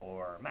Windows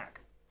or Mac.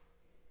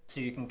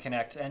 So you can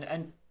connect,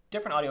 and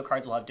different audio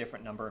cards will have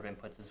different number of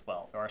inputs as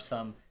well. There are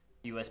some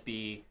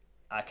USB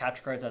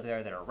capture cards out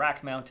there that are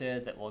rack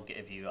mounted that will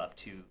give you up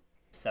to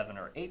 7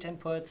 or 8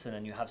 inputs, and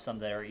then you have some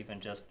that are even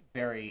just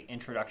very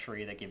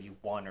introductory that give you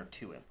 1 or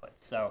 2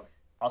 inputs. So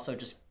also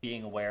just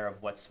being aware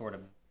of what sort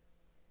of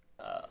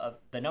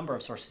the number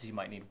of sources you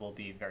might need will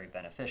be very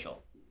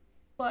beneficial.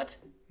 But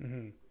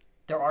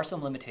there are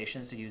some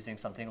limitations to using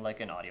something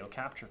like an audio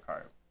capture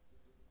card.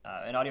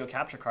 An audio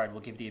capture card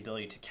will give the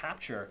ability to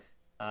capture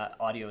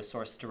audio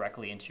source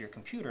directly into your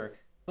computer,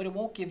 but it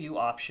won't give you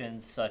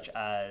options such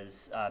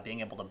as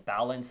being able to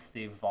balance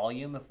the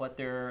volume of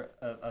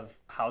of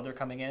how they're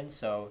coming in.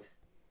 So,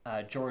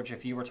 George,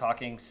 if you were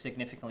talking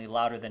significantly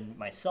louder than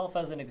myself,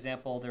 as an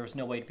example, there was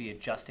no way to be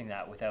adjusting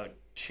that without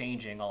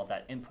changing all of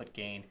that input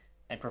gain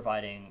and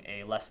providing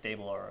a less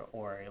stable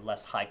or a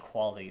less high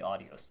quality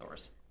audio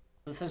source.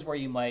 This is where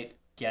you might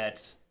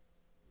get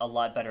a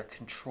lot better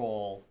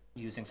control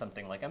using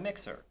something like a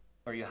mixer,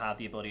 where you have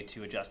the ability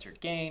to adjust your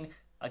gain,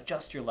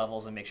 adjust your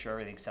levels, and make sure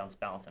everything sounds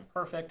balanced and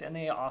perfect. And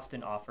they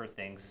often offer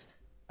things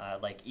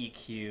like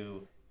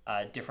EQ,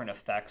 different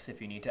effects if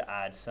you need to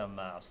add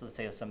some, so let's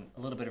say a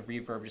little bit of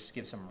reverb just to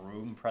give some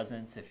room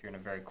presence if you're in a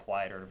very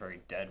quiet or a very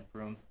dead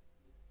room.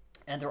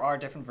 And there are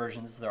different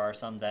versions. There are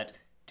some that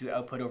do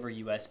output over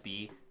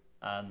USB.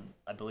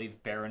 I believe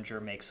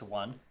Behringer makes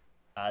one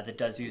that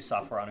does use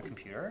software on a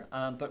computer.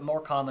 But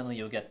more commonly,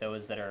 you'll get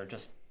those that are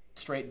just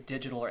straight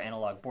digital or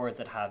analog boards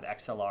that have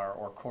XLR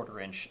or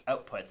quarter-inch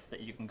outputs that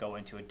you can go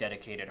into a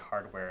dedicated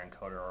hardware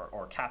encoder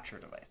or capture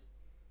device.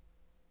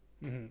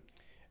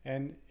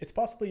 And it's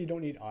possible you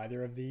don't need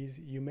either of these.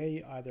 You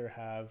may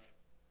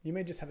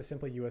just have a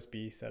simple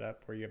USB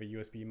setup where you have a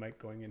USB mic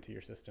going into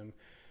your system.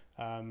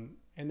 And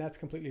that's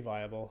completely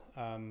viable.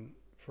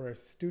 For a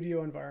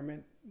studio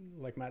environment,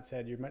 like Matt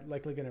said, you're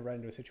likely going to run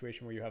into a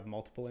situation where you have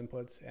multiple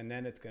inputs, and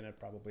then it's going to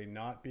probably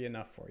not be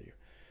enough for you.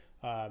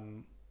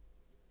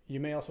 You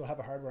may also have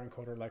a hardware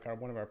encoder like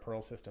one of our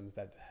Perl systems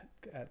that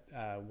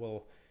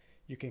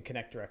you can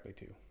connect directly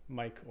to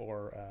mic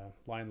or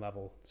line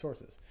level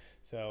sources.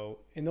 So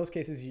in those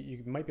cases,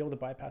 you might be able to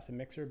bypass a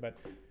mixer, but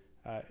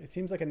it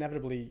seems like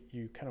inevitably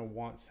you kind of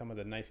want some of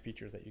the nice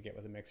features that you get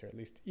with a mixer, at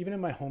least even in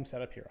my home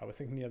setup here. I was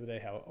thinking the other day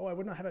how, I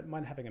would not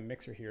mind having a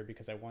mixer here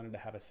because I wanted to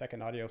have a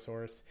second audio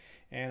source,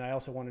 and I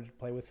also wanted to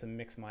play with some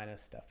mix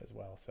minus stuff as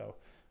well. So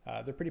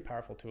they're pretty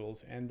powerful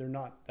tools, and they're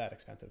not that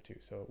expensive too.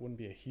 So it wouldn't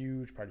be a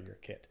huge part of your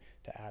kit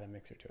to add a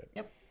mixer to it.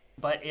 Yep.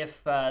 But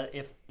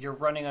if you're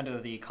running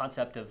under the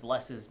concept of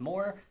less is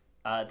more,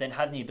 then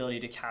having the ability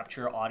to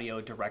capture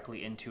audio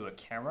directly into a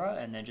camera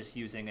and then just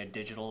using a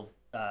digital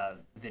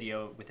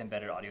video with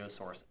embedded audio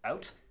source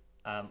out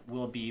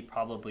will be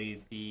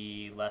probably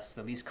the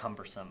least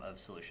cumbersome of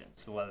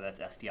solutions. So whether that's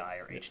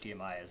SDI or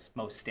HDMI is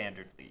most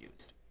standardly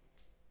used.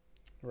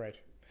 Right.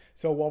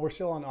 So while we're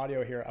still on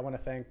audio here, I want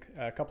to thank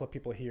a couple of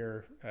people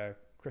here,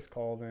 Chris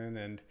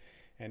Colvin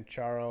and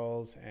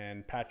Charles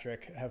and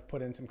Patrick have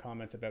put in some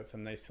comments about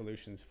some nice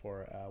solutions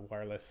for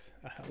wireless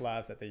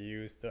lavs that they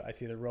use. I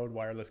see the Rode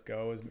Wireless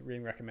Go is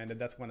being recommended.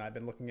 That's one I've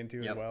been looking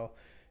into as well.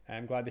 And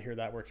I'm glad to hear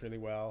that works really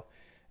well.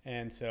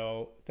 And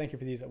so thank you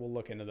for these. We'll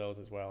look into those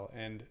as well.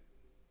 And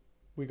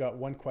we got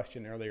one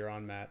question earlier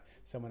on, Matt,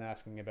 someone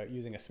asking about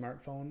using a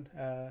smartphone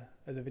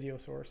as a video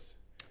source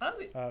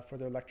for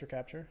their lecture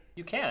capture.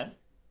 You can.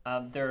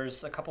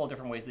 There's a couple of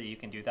different ways that you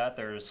can do that.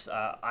 There's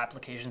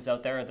applications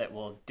out there that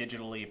will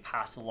digitally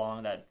pass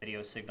along that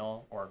video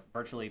signal or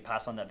virtually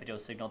pass on that video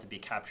signal to be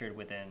captured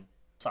within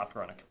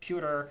software on a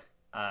computer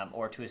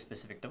or to a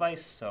specific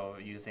device. So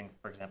using,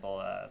 for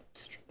example,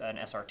 an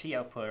SRT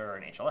output or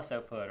an HLS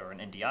output or an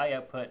NDI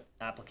output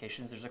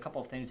applications, there's a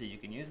couple of things that you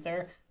can use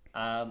there.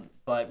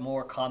 But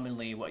more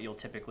commonly, what you'll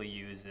typically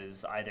use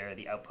is either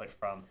the output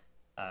from,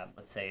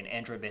 let's say, an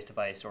Android-based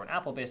device or an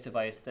Apple-based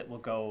device that will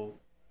go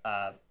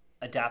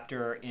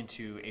adapter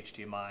into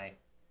HDMI,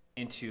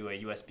 into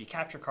a USB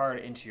capture card,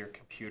 into your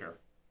computer.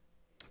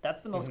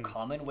 That's the most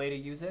common way to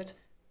use it.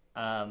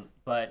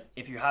 But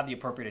if you have the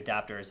appropriate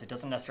adapters, it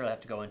doesn't necessarily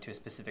have to go into a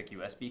specific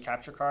USB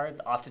capture card.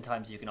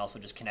 Oftentimes, you can also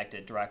just connect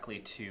it directly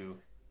to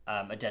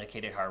a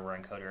dedicated hardware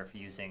encoder if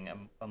you're using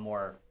a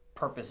more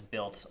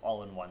purpose-built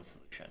all-in-one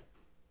solution.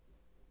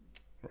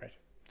 Right.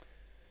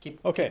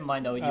 Keep in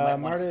mind, though, you might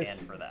want to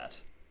stand for that.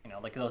 You know,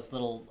 like those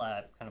little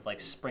kind of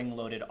like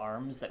spring-loaded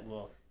arms that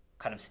will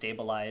kind of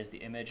stabilize the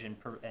image and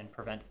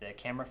prevent the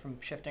camera from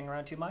shifting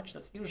around too much.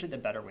 That's usually the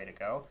better way to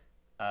go.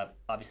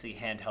 Obviously,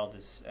 handheld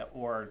is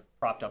or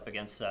propped up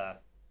against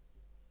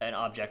an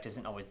object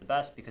isn't always the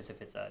best, because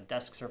if it's a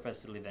desk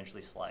surface, it'll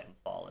eventually slide and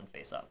fall and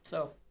face up.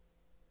 So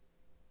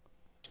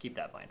just keep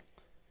that in mind.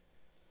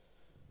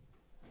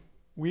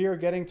 We are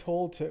getting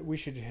told we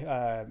should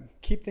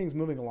keep things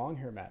moving along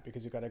here, Matt,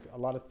 because we've got a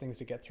lot of things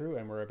to get through,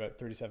 and we're about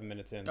 37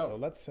 minutes in. So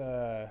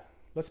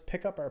let's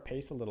pick up our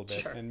pace a little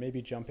bit and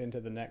maybe jump into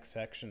the next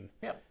section,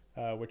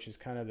 which is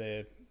kind of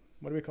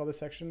what do we call this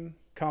section?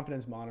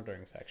 Confidence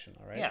monitoring section,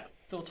 all right? Yeah,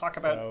 so we'll talk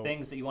about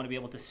things that you want to be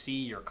able to see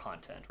your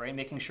content, right?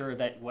 Making sure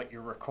that what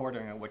you're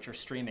recording or what you're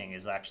streaming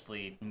is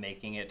actually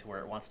making it to where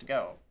it wants to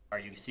go. Are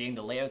you seeing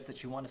the layouts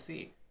that you want to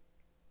see?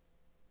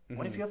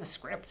 What if you have a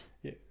script?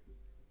 Yeah.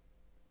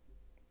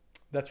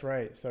 That's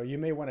right. So you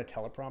may want a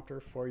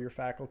teleprompter for your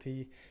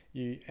faculty.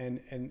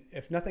 And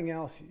if nothing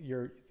else,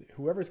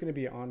 whoever's going to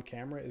be on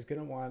camera is going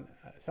to want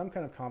some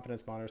kind of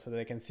confidence monitor so that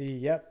they can see,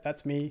 yep,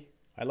 that's me.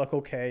 I look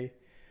okay.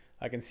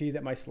 I can see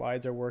that my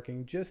slides are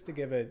working, just to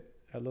give it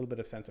a little bit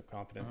of sense of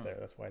confidence there.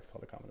 That's why it's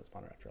called a confidence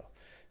monitor after all.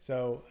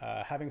 So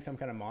having some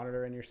kind of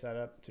monitor in your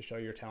setup to show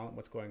your talent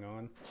what's going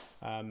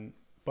on.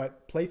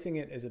 But placing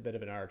it is a bit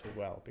of an art as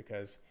well,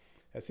 because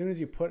as soon as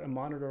you put a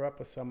monitor up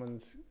with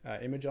someone's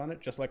image on it,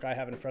 just like I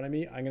have in front of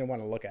me, I'm going to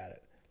want to look at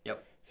it.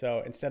 Yep.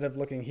 So instead of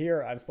looking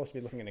here, I'm supposed to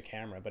be looking in the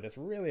camera, but it's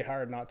really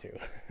hard not to.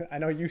 I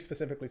know you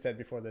specifically said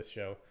before this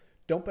show,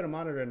 don't put a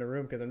monitor in the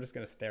room because I'm just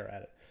going to stare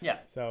at it. Yeah.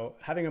 So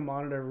having a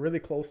monitor really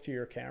close to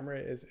your camera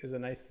is a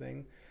nice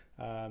thing.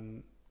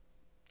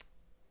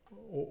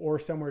 Or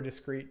somewhere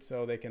discreet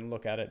so they can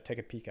look at it, take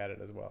a peek at it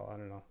as well. I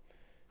don't know.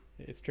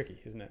 It's tricky,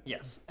 isn't it?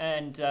 Yes.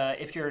 And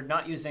if you're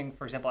not using,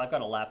 for example, I've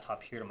got a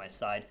laptop here to my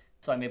side,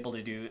 so I'm able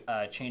to do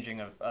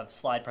changing of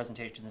slide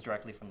presentations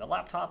directly from the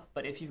laptop.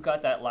 But if you've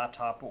got that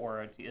laptop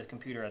or a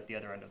computer at the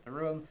other end of the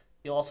room,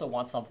 you'll also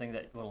want something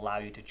that will allow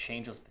you to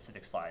change those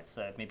specific slides,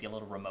 maybe a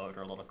little remote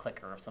or a little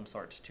clicker of some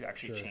sort to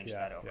actually change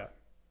that over. Yeah.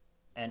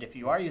 And if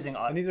you are using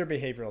audio... And these are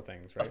behavioral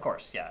things, right? Of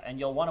course, yeah. And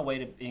you'll want a way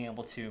to being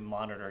able to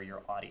monitor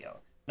your audio.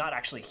 Not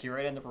actually hear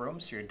it in the room,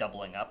 so you're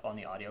doubling up on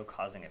the audio,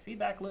 causing a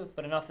feedback loop,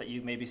 but enough that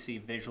you maybe see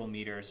visual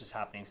meters just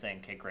happening, saying,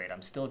 okay, great,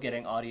 I'm still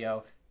getting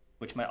audio,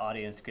 which my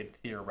audience could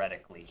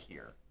theoretically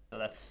hear. So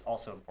that's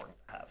also important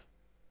to have.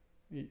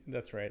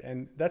 That's right.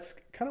 And that's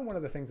kind of one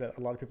of the things that a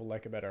lot of people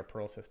like about our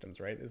Pearl systems,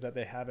 right, is that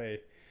they have a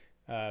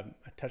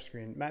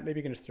touchscreen. Matt, maybe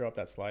you can just throw up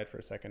that slide for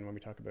a second when we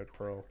talk about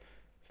Pearl.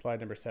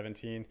 Slide number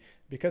 17.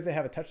 Because they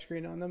have a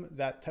touchscreen on them,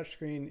 that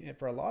touchscreen,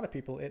 for a lot of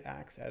people, it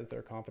acts as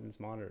their confidence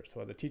monitor.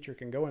 So the teacher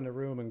can go in the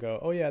room and go,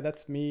 oh yeah,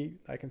 that's me.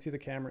 I can see the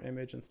camera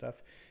image and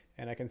stuff.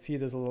 And I can see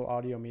there's a little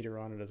audio meter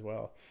on it as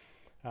well.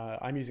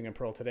 I'm using a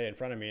Pearl today in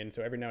front of me. And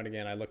so every now and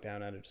again, I look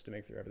down at it just to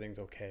make sure everything's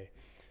okay.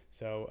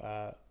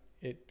 So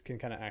it can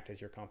kind of act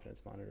as your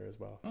confidence monitor as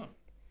well.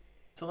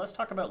 So let's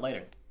talk about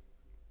lighting.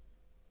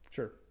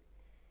 Sure.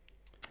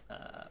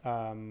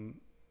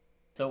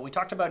 So we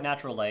talked about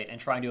natural light and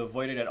trying to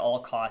avoid it at all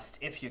costs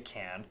if you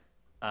can,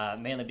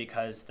 mainly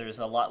because there's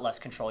a lot less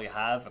control you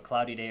have. A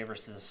cloudy day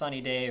versus a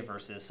sunny day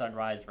versus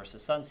sunrise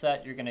versus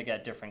sunset, you're going to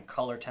get different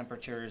color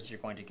temperatures, you're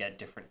going to get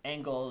different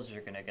angles,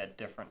 you're going to get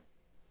different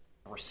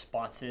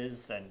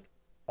responses and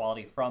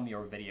quality from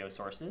your video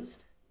sources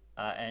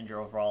and your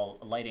overall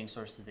lighting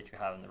sources that you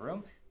have in the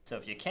room. So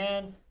if you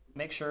can,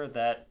 make sure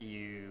that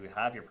you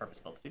have your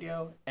purpose-built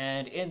studio,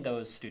 and in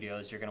those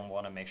studios, you're going to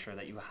want to make sure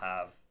that you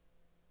have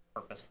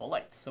purposeful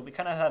lights. So we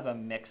kind of have a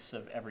mix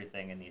of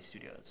everything in these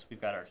studios.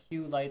 We've got our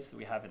hue lights that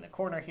we have in the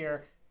corner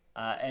here,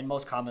 and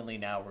most commonly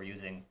now we're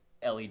using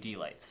LED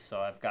lights.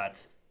 So I've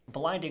got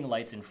blinding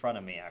lights in front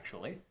of me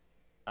actually,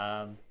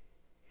 and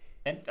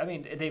I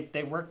mean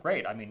they work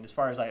great. I mean as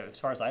far as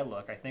I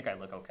look, I think I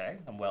look okay.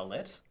 I'm well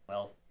lit,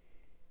 well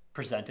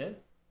presented.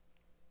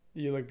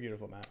 You look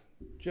beautiful, Matt.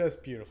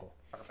 Just beautiful.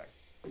 Perfect.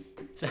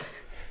 So,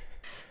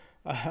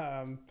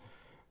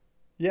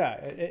 yeah,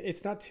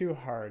 it's not too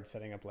hard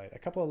setting up light. A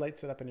couple of lights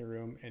set up in your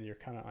room and you're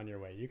kind of on your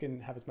way. You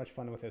can have as much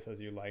fun with this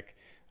as you like.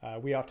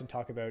 We often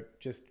talk about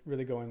just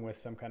really going with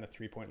some kind of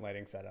 3-point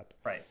lighting setup.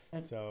 Right.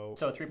 So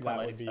a 3-point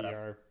lighting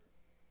setup.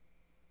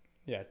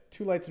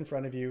 2 lights in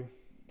front of you,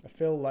 a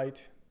fill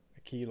light,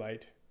 a key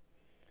light.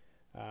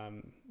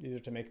 These are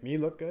to make me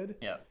look good.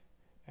 Yeah.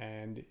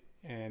 And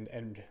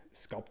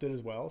sculpted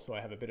as well, so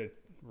I have a bit of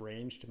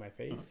range to my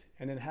face.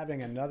 And then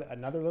having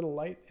another little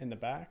light in the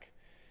back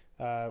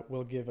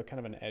will give a kind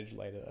of an edge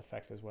light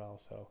effect as well.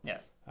 So yeah,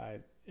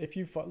 if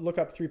you look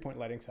up 3-point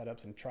lighting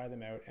setups and try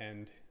them out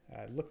and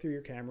look through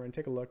your camera and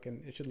take a look,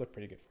 and it should look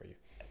pretty good for you.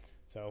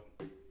 So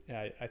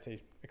yeah, I'd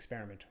say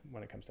experiment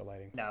when it comes to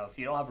lighting. Now, if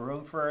you don't have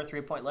room for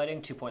 3-point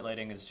lighting, 2-point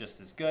lighting is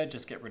just as good.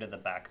 Just get rid of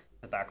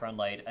the background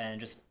light and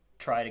just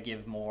try to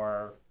give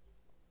more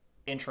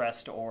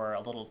interest or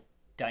a little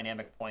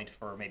dynamic point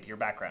for maybe your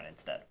background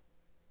instead.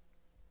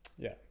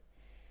 Yeah.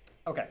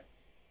 Okay.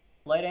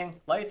 Lighting,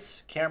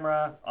 lights,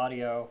 camera,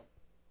 audio,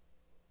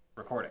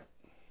 recording.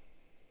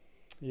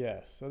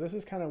 Yes. So this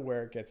is kind of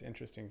where it gets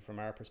interesting from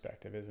our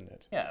perspective, isn't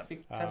it? Yeah,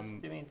 because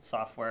I mean,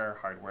 software,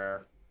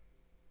 hardware,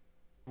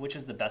 which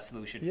is the best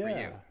solution for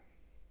you?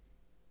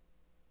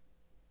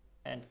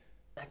 And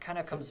that kind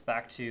of comes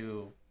back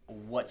to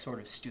what sort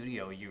of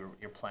studio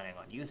you're planning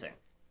on using.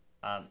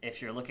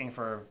 If you're looking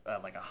for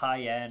like a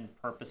high-end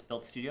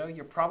purpose-built studio,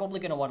 you're probably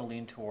going to want to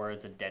lean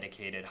towards a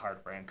dedicated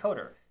hardware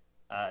encoder.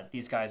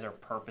 These guys are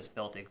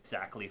purpose-built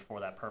exactly for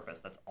that purpose.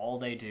 That's all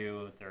they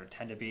do. They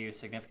tend to be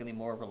significantly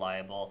more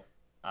reliable.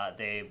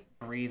 They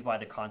breathe by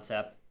the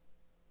concept.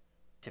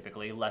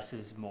 Typically, less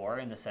is more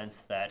in the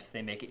sense that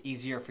they make it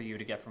easier for you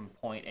to get from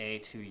point A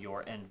to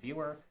your end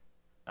viewer,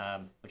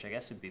 which I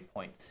guess would be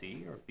point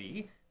C or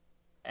B.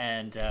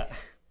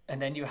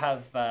 And then you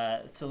have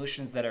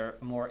solutions that are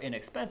more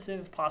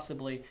inexpensive,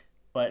 possibly,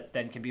 but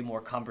then can be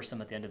more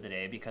cumbersome at the end of the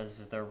day because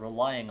they're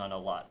relying on a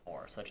lot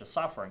more, such as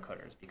software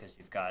encoders, because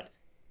you've got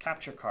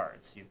capture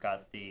cards, you've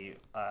got the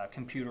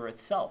computer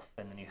itself,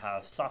 and then you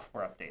have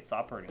software updates,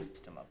 operating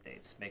system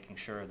updates, making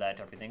sure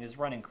that everything is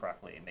running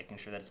correctly, and making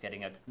sure that it's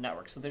getting out to the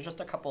network. So there's just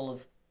a couple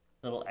of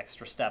little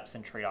extra steps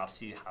and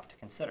trade-offs you have to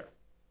consider.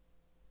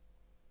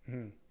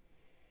 Hmm.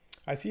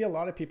 I see a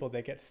lot of people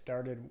that get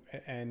started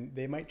and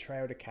they might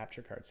try out a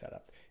capture card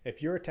setup.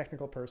 If you're a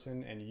technical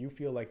person and you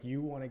feel like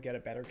you want to get a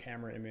better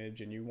camera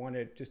image and you want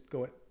to just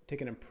go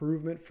take an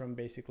improvement from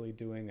basically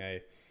doing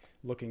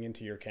looking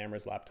into your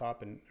camera's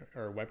laptop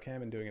or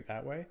webcam and doing it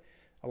that way,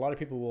 a lot of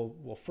people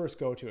will first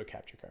go to a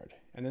capture card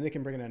and then they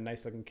can bring in a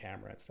nice looking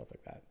camera and stuff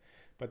like that.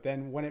 But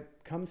then when it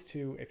comes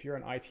to, if you're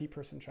an IT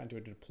person trying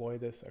to deploy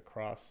this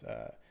across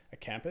a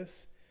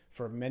campus,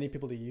 for many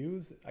people to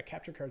use, a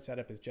capture card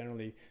setup is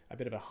generally a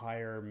bit of a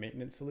higher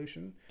maintenance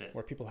solution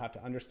where people have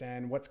to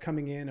understand what's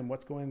coming in and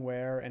what's going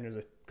where, and there's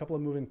a couple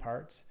of moving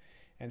parts.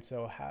 And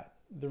so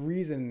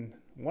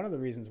one of the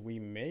reasons we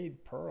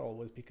made Pearl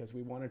was because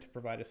we wanted to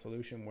provide a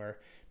solution where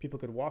people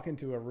could walk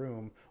into a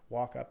room,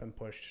 walk up and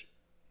push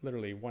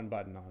literally one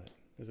button on it.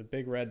 There's a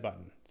big red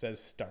button. It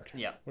says start.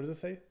 Yeah. What does it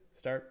say?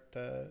 Start.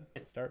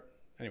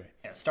 Anyway.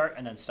 Yeah, start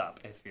and then stop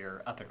if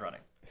you're up and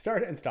running.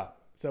 Start and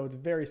stop. So it's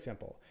very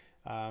simple.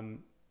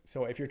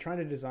 So if you're trying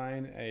to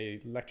design a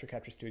lecture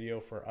capture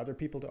studio for other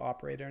people to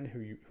operate in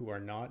who are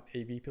not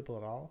AV people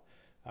at all,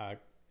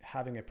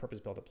 having a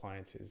purpose-built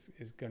appliance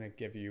is going to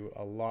give you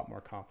a lot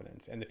more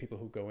confidence, and the people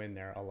who go in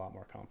there a lot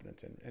more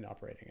confidence in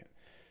operating it.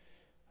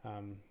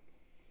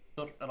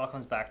 So it all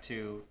comes back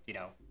to,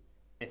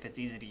 if it's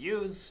easy to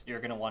use, you're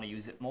going to want to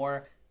use it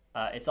more.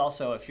 It's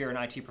also, if you're an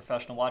IT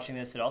professional watching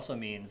this, it also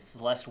means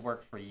less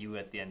work for you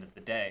at the end of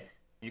the day.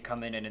 You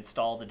come in and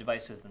install the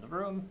device within the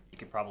room. You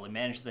can probably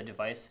manage the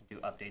device, do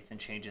updates and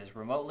changes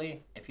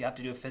remotely. If you have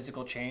to do a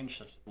physical change,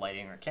 such as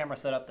lighting or camera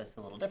setup, that's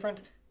a little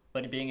different.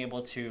 But being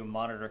able to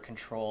monitor,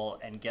 control,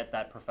 and get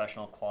that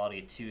professional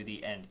quality to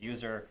the end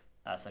user,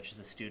 such as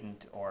a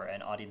student or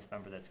an audience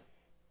member that's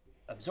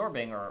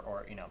absorbing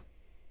or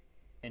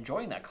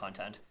enjoying that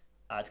content,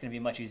 it's going to be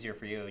much easier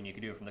for you, and you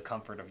can do it from the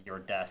comfort of your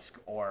desk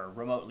or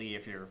remotely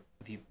if you're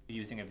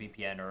using a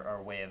VPN or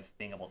a way of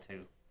being able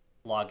to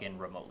log in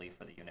remotely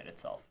for the unit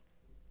itself.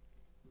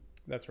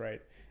 That's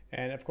right.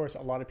 And of course,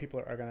 a lot of people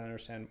are going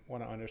to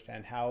want to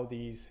understand how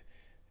these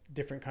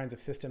different kinds of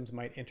systems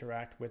might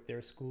interact with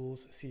their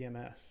school's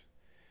CMS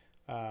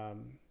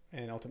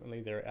and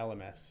ultimately their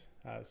LMS.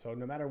 So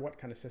no matter what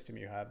kind of system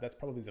you have, that's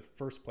probably the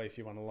first place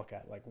you want to look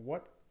at. Like,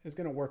 what is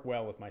going to work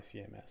well with my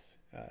CMS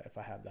if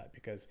I have that?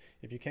 Because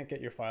if you can't get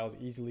your files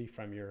easily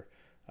from your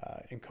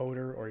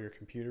encoder or your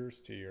computers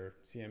to your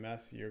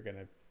CMS, you're going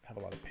to have a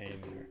lot of pain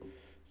there.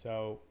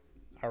 So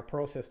our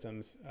Pearl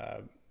systems,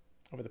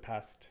 over the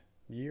past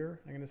year,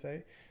 I'm going to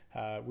say,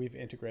 we've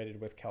integrated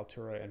with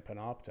Kaltura and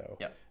Panopto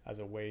as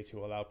a way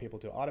to allow people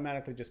to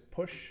automatically just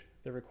push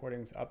the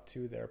recordings up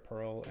to their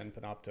Pearl and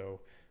Panopto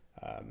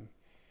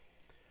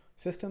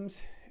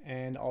systems,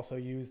 and also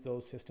use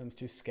those systems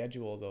to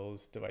schedule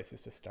those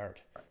devices to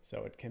start.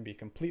 So it can be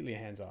completely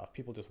hands-off.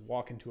 People just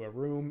walk into a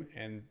room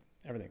and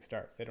everything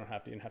starts. They don't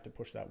even have to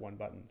push that one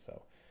button.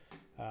 So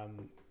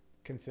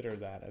consider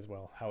that as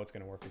well, how it's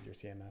going to work with your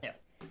CMS. Yeah.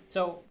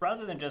 So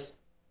rather than just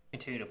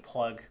continue to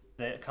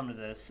come to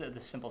the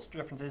simple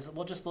differences,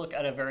 we'll just look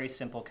at a very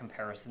simple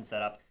comparison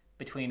setup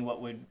between what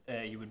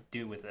you would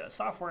do with a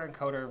software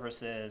encoder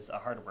versus a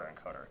hardware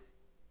encoder.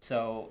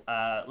 So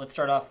let's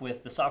start off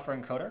with the software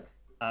encoder,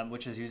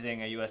 which is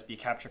using a USB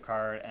capture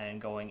card and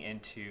going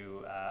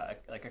into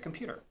like a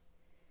computer.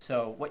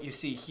 So what you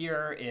see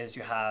here is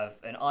you have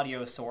an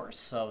audio source.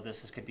 So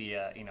could be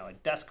a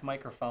desk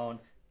microphone.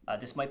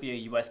 This might be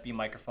a USB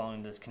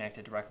microphone that's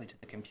connected directly to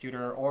the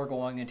computer, or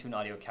going into an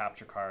audio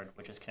capture card,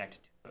 which is connected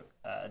to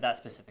that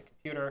specific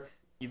computer.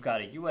 You've got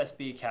a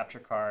USB capture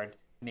card.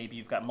 Maybe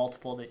you've got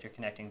multiple that you're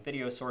connecting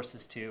video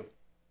sources to.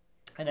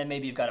 And then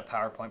maybe you've got a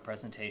PowerPoint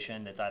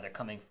presentation that's either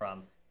coming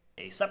from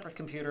a separate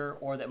computer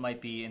or that might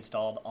be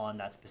installed on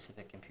that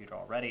specific computer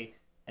already.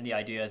 And the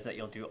idea is that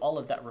you'll do all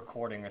of that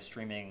recording or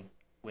streaming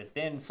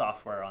within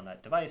software on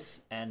that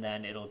device, and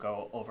then it'll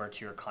go over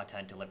to your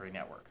content delivery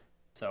network.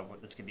 So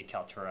this could be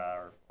Kaltura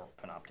or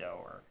Panopto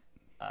or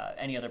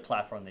any other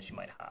platform that you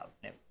might have.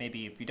 And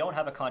if you don't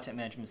have a content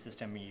management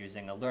system, you're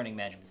using a learning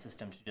management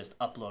system to just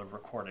upload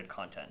recorded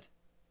content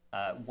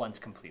once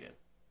completed.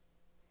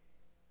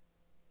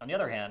 On the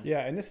other hand, yeah,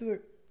 and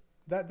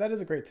that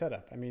is a great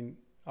setup. I mean,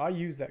 I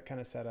use that kind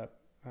of setup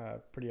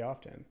pretty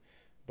often,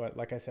 but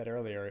like I said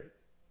earlier,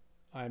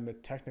 I'm a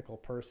technical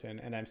person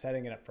and I'm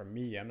setting it up for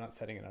me. I'm not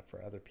setting it up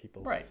for other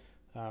people. Right.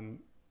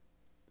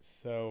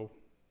 So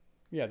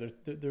yeah,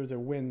 there's a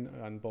win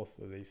on both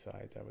of these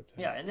sides, I would say.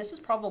 Yeah, and this is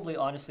probably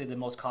honestly the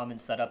most common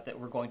setup that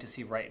we're going to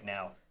see right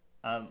now.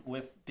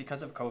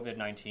 Because of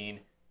COVID-19,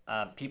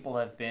 people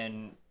have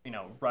been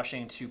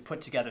rushing to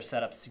put together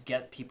setups to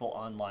get people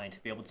online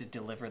to be able to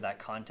deliver that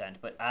content.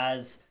 But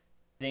as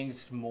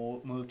things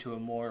move to a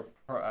more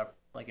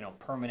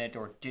permanent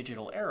or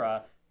digital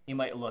era, you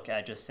might look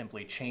at just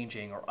simply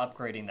changing or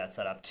upgrading that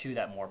setup to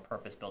that more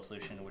purpose-built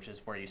solution, which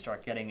is where you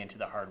start getting into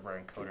the hardware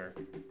encoder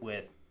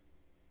with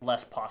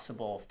less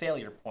possible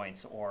failure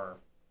points or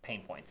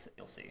pain points that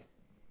you'll see.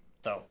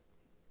 So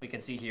we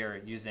can see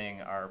here,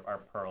 using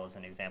our Pearl as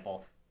an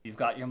example, you've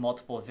got your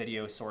multiple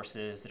video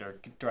sources that are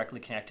directly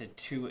connected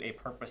to a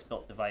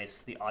purpose-built device.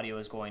 The audio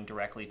is going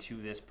directly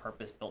to this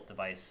purpose-built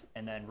device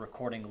and then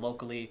recording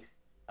locally,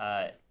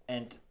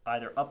 and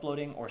either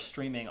uploading or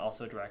streaming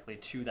also directly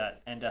to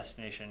that end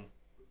destination.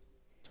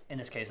 In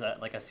this case,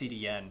 like a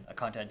CDN, a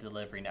content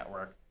delivery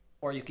network,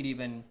 or you could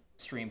even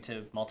stream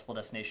to multiple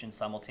destinations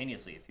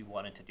simultaneously if you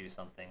wanted to do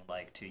something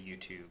like to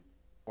YouTube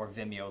or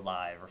Vimeo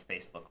Live or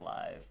Facebook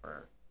Live,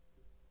 or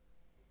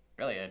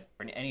really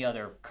or any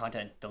other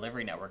content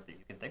delivery network that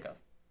you can think of.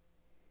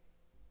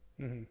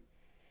 Mm-hmm.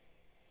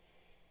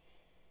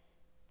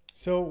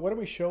 So why don't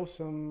we show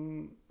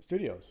some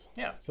studios?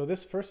 Yeah. So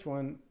this first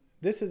one,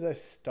 this is a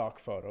stock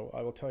photo.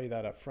 I will tell you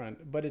that up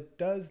front, but it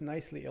does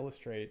nicely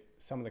illustrate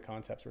some of the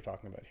concepts we're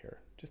talking about here.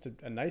 Just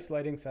a nice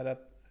lighting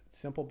setup,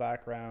 simple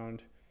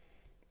background,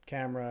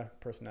 camera,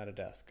 person at a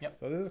desk. Yep.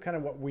 So this is kind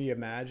of what we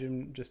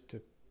imagine, just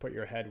to put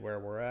your head where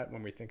we're at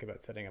when we think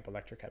about setting up a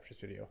lecture capture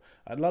studio.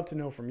 I'd love to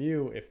know from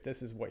you if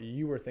this is what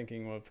you were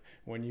thinking of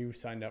when you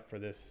signed up for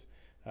this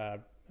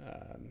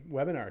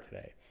webinar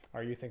today.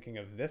 Are you thinking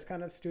of this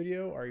kind of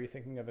studio? Or are you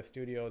thinking of a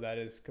studio that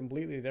is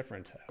completely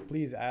different?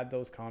 Please add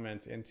those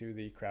comments into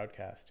the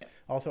Crowdcast. Yeah.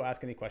 Also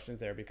ask any questions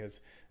there,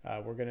 because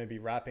we're going to be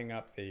wrapping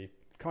up the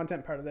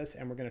content part of this,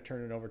 and we're going to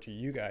turn it over to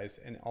you guys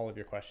and all of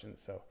your questions.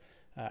 So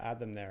add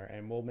them there,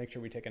 and we'll make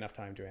sure we take enough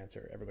time to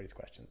answer everybody's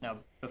questions. Now,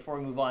 before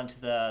we move on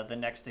to the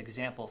next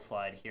example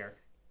slide here,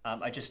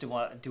 I just do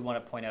want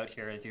to point out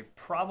here, if you're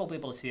probably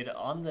able to see it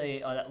on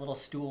that little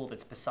stool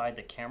that's beside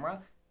the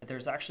camera,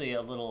 there's actually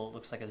a little,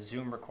 looks like a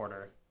Zoom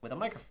recorder with a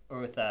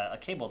microphone, with a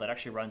cable that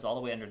actually runs all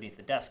the way underneath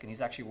the desk, and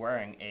he's actually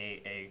wearing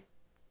a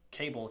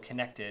cable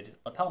connected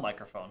lapel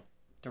microphone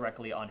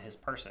directly on his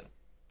person.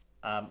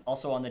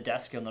 Also on the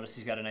desk, you'll notice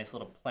he's got a nice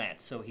little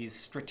plant, so he's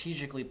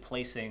strategically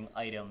placing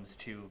items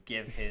to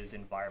give his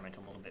environment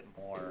a little bit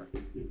more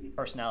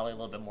personality, a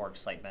little bit more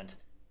excitement.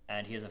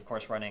 And he is, of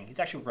course, he's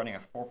actually running a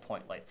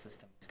 4-point light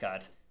system. He's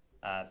got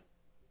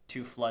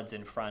 2 floods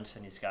in front,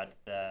 and he's got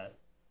the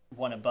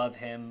one above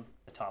him,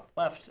 the top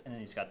left, and then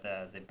he's got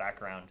the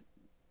background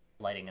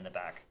lighting in the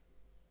back.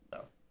 So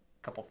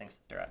a couple things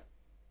to stare at.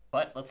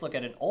 But let's look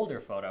at an older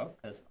photo,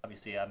 because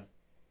obviously I'm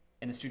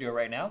in the studio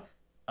right now,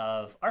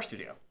 of our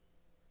studio.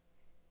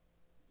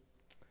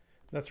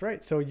 That's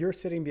right. So you're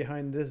sitting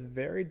behind this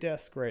very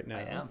desk right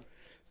now.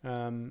 I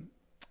am.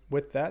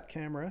 With that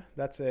camera,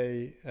 that's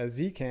a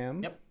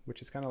Z-Cam, Yep.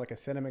 which is kind of like a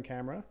cinema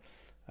camera,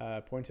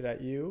 pointed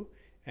at you.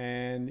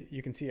 And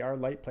you can see our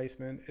light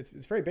placement.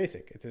 It's very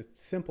basic. It's a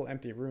simple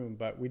empty room,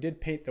 but we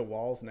did paint the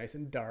walls nice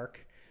and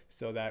dark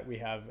so that we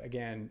have,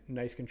 again,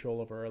 nice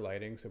control over our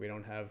lighting, so we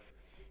don't have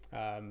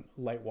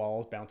light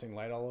walls bouncing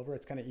light all over.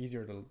 It's kind of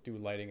easier to do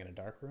lighting in a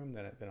dark room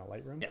than a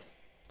light room. Yes.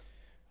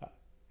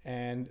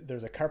 And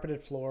there's a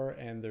carpeted floor,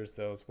 and there's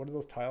those, what are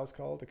those tiles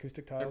called?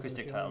 Acoustic tiles?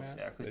 Acoustic tiles,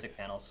 yeah, acoustic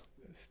panels.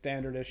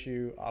 Standard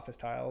issue office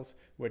tiles,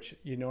 which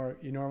you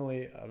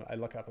normally, I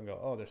look up and go,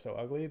 oh, they're so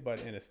ugly.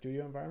 But in a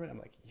studio environment, I'm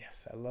like,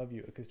 yes, I love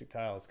you acoustic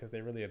tiles, because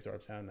they really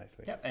absorb sound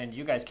nicely. Yeah, and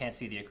you guys can't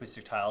see the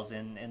acoustic tiles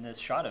in this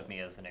shot of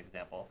me as an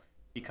example,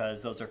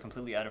 because those are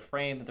completely out of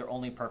frame. Their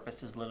only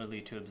purpose is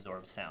literally to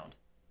absorb sound.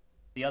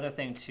 The other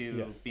thing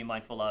to be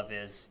mindful of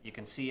is you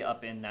can see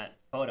up in that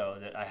photo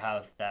that I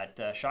have that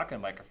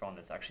shotgun microphone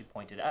that's actually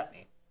pointed at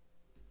me,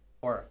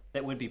 or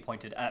that would be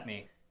pointed at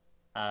me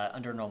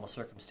under normal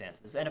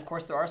circumstances. And of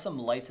course, there are some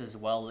lights as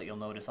well that you'll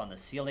notice on the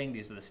ceiling.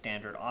 These are the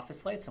standard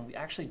office lights, and we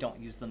actually don't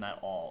use them at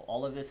all.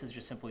 All of this is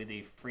just simply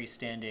the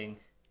freestanding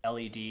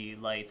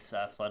LED lights,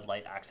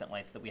 floodlight, accent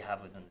lights that we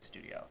have within the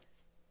studio.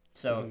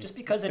 So just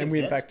because it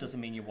exists doesn't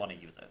mean you want to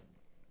use it.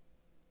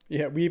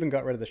 Yeah, we even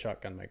got rid of the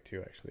shotgun mic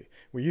too, actually.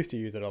 We used to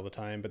use it all the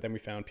time, but then we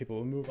found people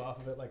would move off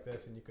of it like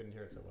this and you couldn't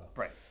hear it so well.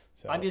 Right.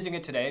 So I'm using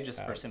it today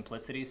just for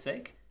simplicity's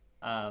sake,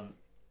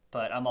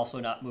 but I'm also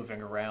not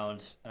moving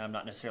around, and I'm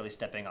not necessarily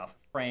stepping off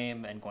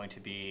frame and going to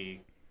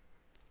be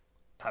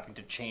having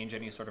to change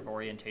any sort of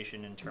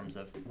orientation in terms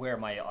of where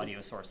my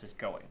audio source is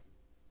going.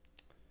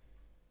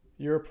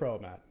 You're a pro,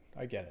 Matt.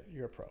 I get it.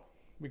 You're a pro.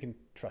 We can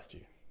trust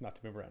you not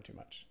to move around too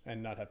much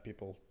and not have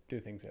people do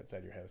things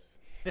outside your house.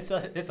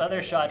 This other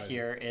shot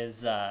here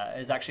is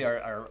actually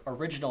our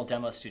original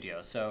demo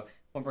studio. So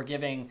when we're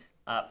giving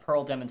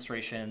Pearl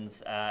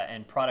demonstrations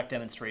and product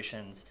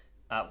demonstrations,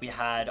 we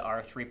had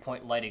our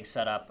 3-point lighting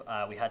set up.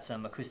 We had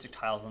some acoustic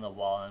tiles on the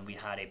wall, and we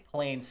had a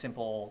plain,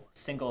 simple,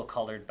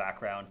 single-colored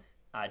background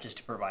just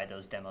to provide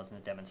those demos in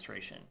the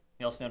demonstration.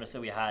 You also noticed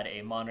that we had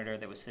a monitor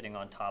that was sitting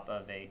on top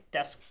of a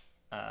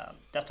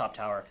desktop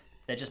tower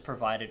that just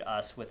provided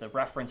us with a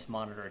reference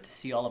monitor to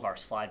see all of our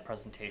slide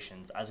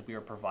presentations as we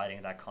were providing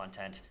that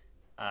content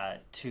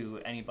to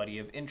anybody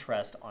of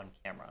interest on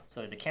camera.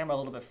 So the camera a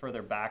little bit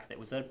further back that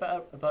was at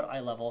about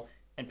eye level,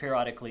 and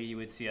periodically you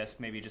would see us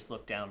maybe just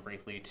look down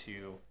briefly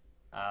to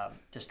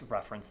just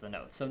reference the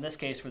notes. So in this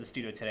case for the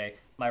studio today,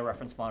 my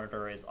reference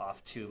monitor is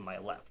off to my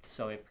left.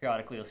 So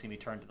periodically you'll see me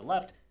turn to the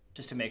left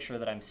just to make sure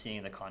that I'm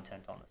seeing the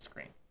content on the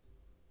screen.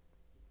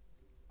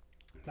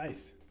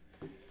 Nice.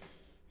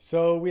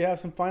 So we have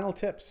some final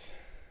tips,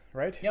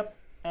 right? Yep.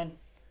 And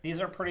these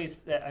are pretty,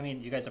 I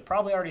mean, you guys have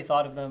probably already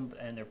thought of them,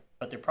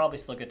 but they're probably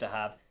still good to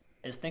have,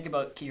 is think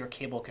about your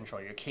cable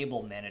control, your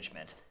cable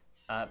management.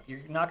 You're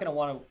not going to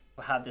want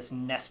to have this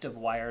nest of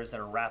wires that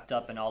are wrapped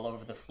up and all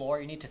over the floor.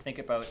 You need to think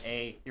about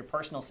A, your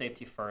personal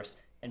safety first,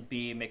 and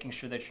B, making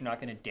sure that you're not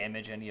going to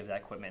damage any of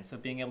that equipment. So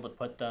being able to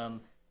put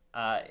them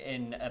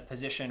in a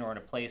position or in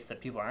a place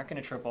that people aren't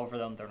going to trip over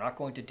them, they're not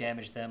going to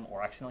damage them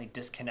or accidentally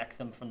disconnect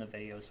them from the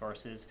video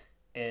sources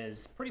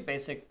is pretty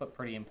basic but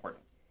pretty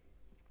important.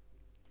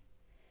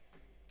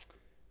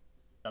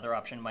 Another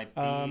option might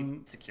be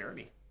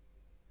security,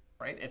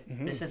 right? If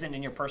this isn't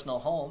in your personal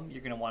home,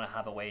 you're going to want to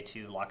have a way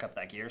to lock up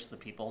that gear so that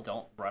people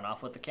don't run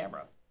off with the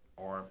camera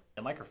or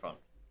the microphone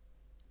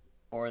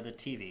or the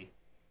TV.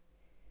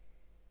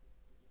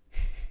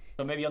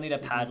 So maybe you'll need a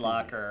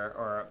padlock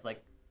or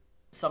like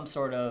some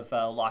sort of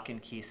lock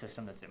and key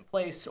system that's in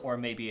place, or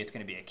maybe it's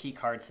going to be a key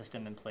card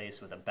system in place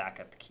with a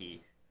backup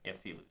key if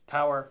you lose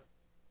power.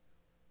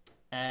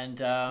 And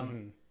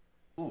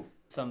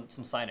some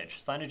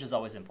signage. Signage is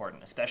always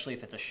important, especially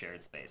if it's a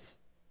shared space.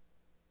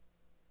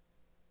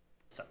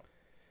 So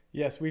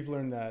yes, we've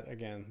learned that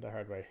again the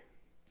hard way.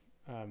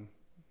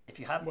 If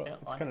you have,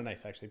 it's kind of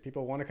nice actually.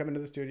 People want to come into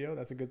the studio,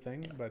 that's a good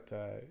thing, but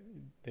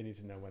they need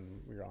to know when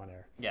we're on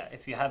air. Yeah,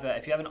 if you have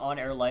an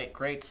on-air light,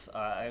 great.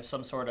 I have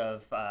some sort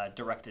of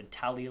directed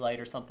tally light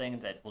or something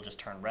that will just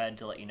turn red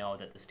to let you know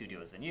that the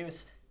studio is in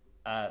use.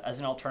 As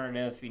an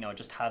alternative,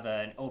 just have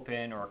an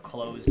open or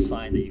closed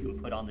sign that you can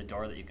put on the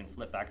door that you can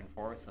flip back and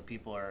forth so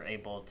people are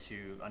able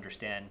to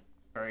understand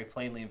very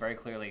plainly and very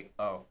clearly,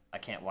 oh, I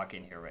can't walk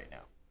in here right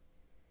now.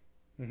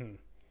 Mm-hmm.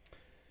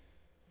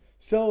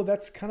 So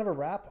that's kind of a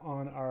wrap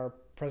on our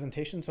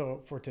presentation.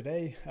 So for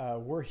today,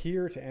 we're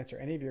here to answer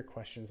any of your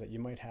questions that you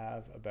might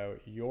have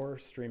about your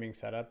streaming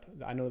setup.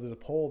 I know there's a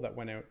poll that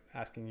went out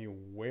asking you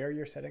where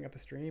you're setting up a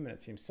stream, and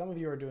it seems some of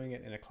you are doing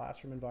it in a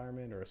classroom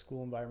environment or a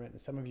school environment, and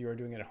some of you are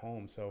doing it at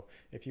home. So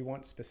if you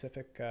want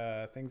specific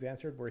things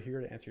answered, we're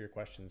here to answer your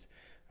questions.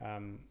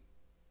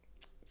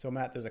 So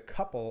Matt, there's a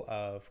couple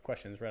of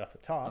questions right off the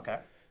top. Okay.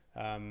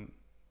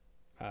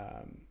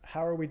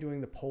 How are we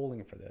doing the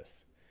polling for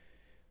this?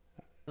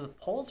 So the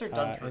polls are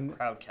done through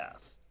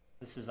Crowdcast.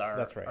 This is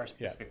our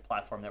specific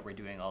platform that we're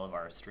doing all of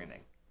our streaming.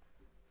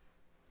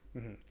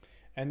 Mm-hmm.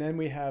 And then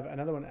we have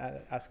another one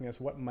asking us,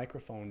 what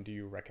microphone do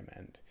you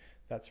recommend?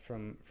 That's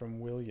from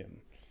William.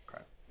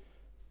 Correct.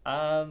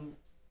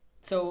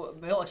 So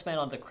maybe I'll expand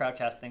on the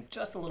Crowdcast thing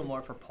just a little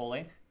more for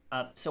polling.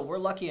 So we're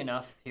lucky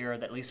enough here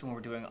that at least when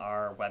we're doing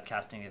our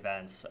webcasting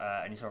events,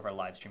 any sort of our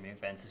live streaming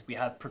events, is we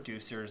have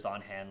producers on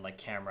hand like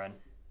Cameron,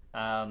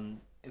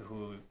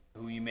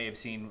 who you may have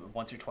seen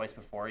once or twice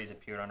before. He's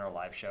appeared on our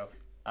live show,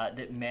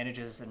 that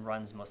manages and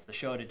runs most of the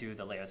show to do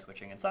the layout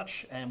switching and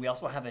such. And we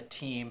also have a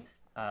team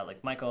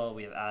like Michael,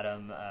 we have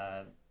Adam,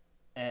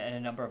 and a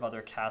number of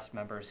other cast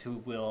members who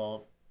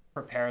will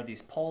prepare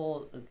these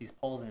polls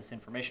and this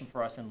information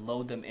for us and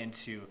load them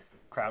into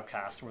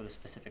Crowdcast or the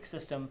specific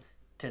system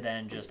to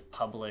then just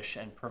publish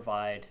and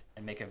provide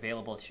and make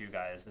available to you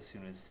guys as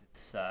soon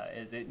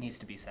as it needs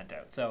to be sent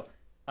out. So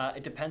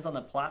it depends on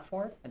the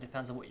platform. It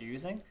depends on what you're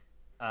using.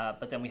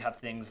 But then we have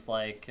things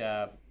like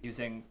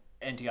using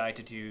NDI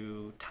to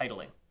do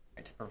titling,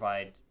 right, to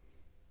provide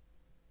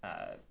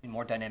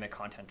more dynamic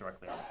content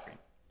directly on the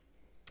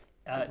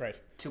screen. Right.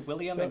 To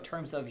William, in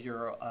terms of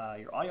your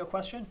audio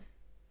question,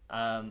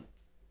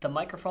 the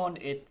microphone,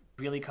 it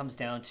really comes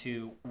down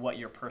to what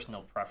your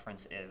personal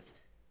preference is.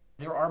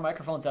 There are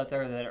microphones out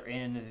there that are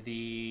in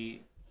the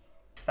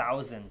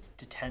thousands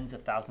to tens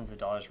of thousands of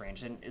dollars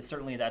range, and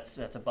certainly that's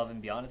above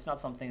and beyond. It's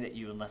not something that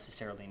you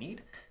necessarily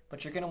need,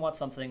 but you're going to want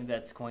something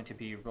that's going to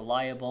be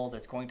reliable,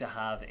 that's going to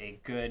have a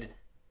good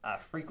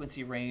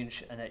frequency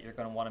range, and that you're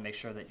going to want to make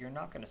sure that you're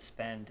not going to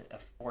spend a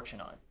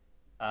fortune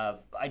on.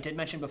 I did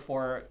mention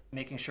before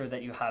making sure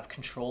that you have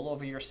control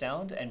over your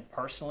sound, and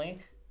personally,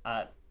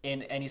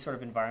 in any sort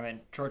of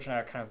environment, George and I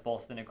are kind of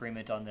both in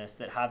agreement on this,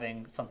 that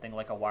having something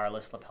like a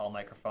wireless lapel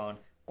microphone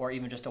or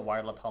even just a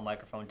wired lapel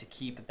microphone to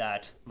keep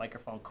that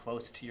microphone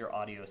close to your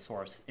audio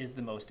source is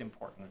the most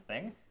important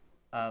thing.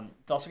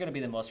 It's also going to be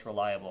the most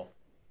reliable.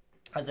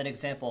 As an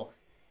example,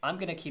 I'm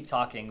going to keep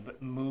talking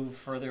but move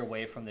further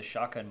away from the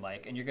shotgun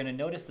mic, and you're going to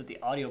notice that the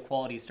audio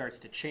quality starts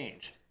to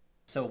change.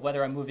 So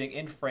whether I'm moving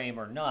in frame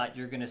or not,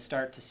 you're going to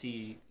start to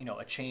see,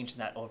 a change in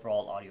that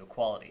overall audio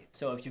quality.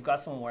 So if you've got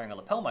someone wearing a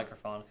lapel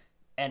microphone,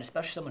 and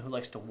especially someone who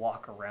likes to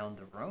walk around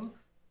the room,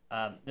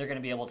 they're going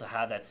to be able to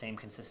have that same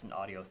consistent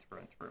audio through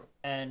and through.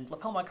 And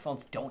lapel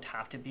microphones don't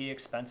have to be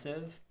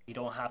expensive. You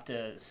don't have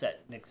to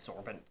set an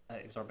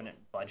exorbitant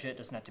budget. It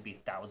doesn't have to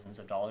be thousands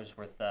of dollars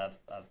worth of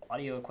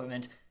audio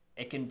equipment.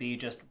 It can be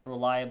just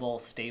reliable,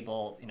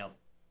 stable,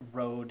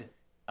 Rode,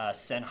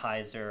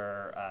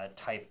 Sennheiser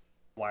type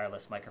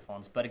wireless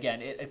microphones. But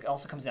again, it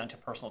also comes down to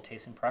personal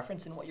taste and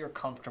preference and what you're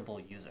comfortable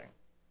using.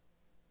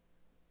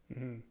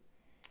 Mm-hmm.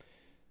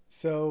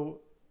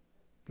 So,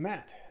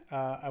 Matt,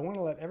 I want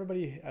to let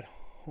everybody at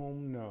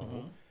home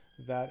know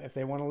that if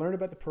they want to learn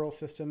about the Perl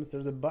systems,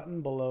 there's a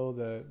button below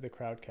the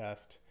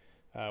Crowdcast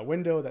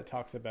window that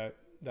talks about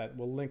that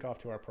will link off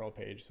to our Perl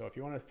page. So if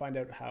you want to find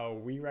out how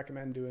we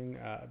recommend doing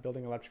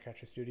building a lecture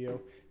capture studio,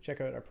 check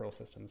out our Perl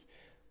systems.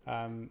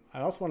 I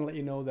also want to let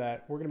you know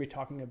that we're going to be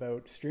talking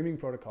about streaming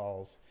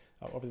protocols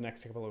over the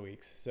next couple of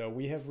weeks. So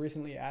we have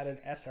recently added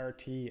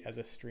SRT as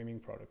a streaming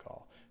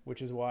protocol,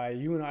 which is why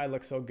you and I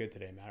look so good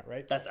today, Matt,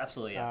 right? That's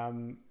absolutely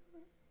it.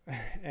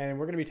 And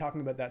we're going to be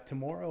talking about that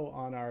tomorrow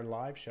on our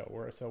live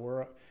show.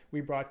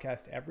 We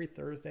broadcast every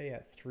Thursday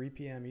at 3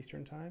 p.m.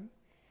 Eastern Time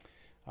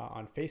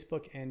on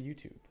Facebook and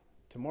YouTube.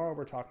 Tomorrow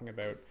we're talking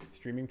about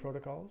streaming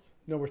protocols.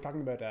 No, we're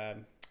talking about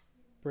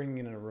bringing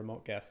in a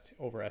remote guest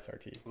over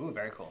SRT. Ooh,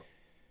 very cool.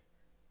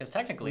 Because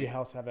technically, we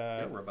also have you're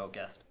a remote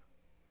guest.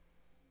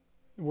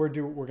 We're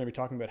going to be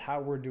talking about how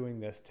we're doing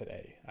this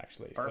today,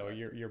 actually. Perfect. So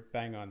you're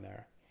bang on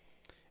there.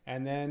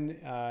 And then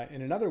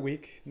in another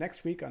week,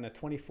 next week on the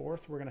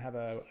 24th, we're going to have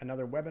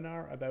another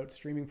webinar about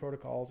streaming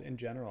protocols in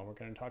general. We're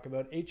going to talk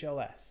about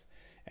HLS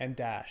and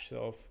Dash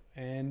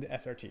and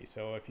SRT.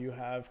 So if you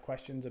have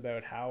questions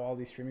about how all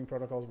these streaming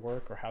protocols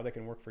work or how they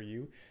can work for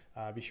you,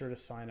 be sure to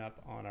sign up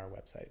on our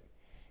website.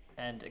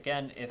 And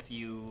again, if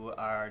you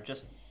are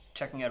just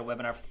checking out a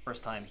webinar for the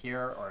first time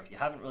here, or if you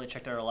haven't really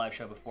checked out our live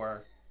show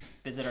before,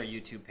 visit our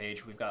YouTube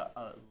page. We've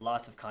got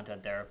lots of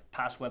content there,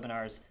 past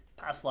webinars,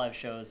 past live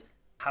shows,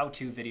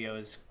 how-to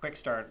videos, quick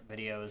start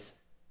videos,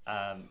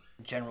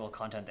 general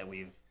content that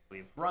we've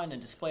run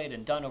and displayed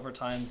and done over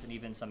times, and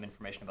even some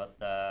information about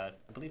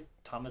I believe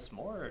Thomas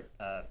More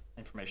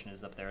information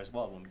is up there as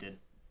well when we did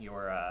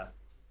your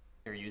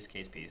use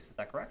case piece. Is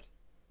that correct?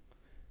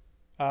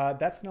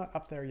 That's not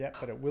up there yet,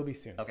 but it will be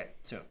soon. Okay,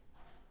 soon.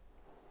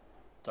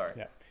 Sorry.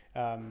 Yeah.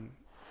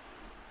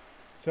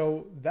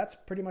 So that's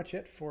pretty much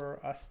it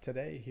for us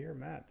today here,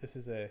 Matt. This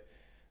is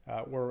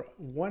we're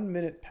 1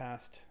 minute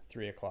past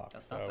 3 o'clock,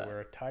 so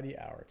we're a tidy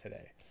hour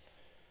today.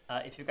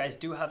 If you guys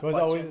do have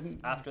questions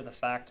after the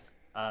fact,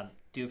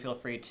 do feel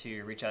free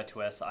to reach out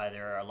to us,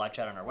 either our live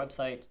chat on our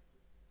website.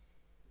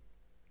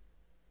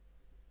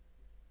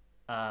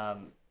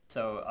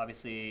 So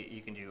obviously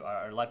you can do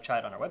our live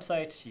chat on our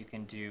website. You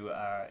can do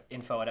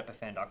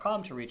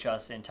info@epiphan.com to reach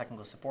us in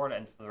technical support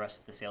and for the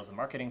rest of the sales and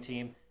marketing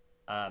team.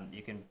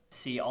 You can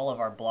see all of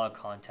our blog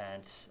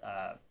content,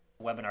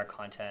 webinar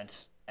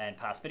content, and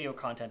past video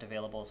content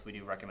available. So we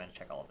do recommend to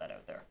check all of that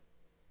out there.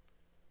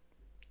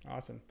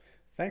 Awesome.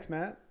 Thanks,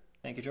 Matt.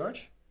 Thank you,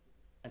 George.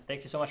 And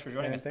thank you so much for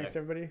joining us. Thanks,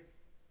 everybody.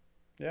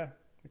 Yeah.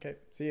 Okay.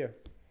 See you.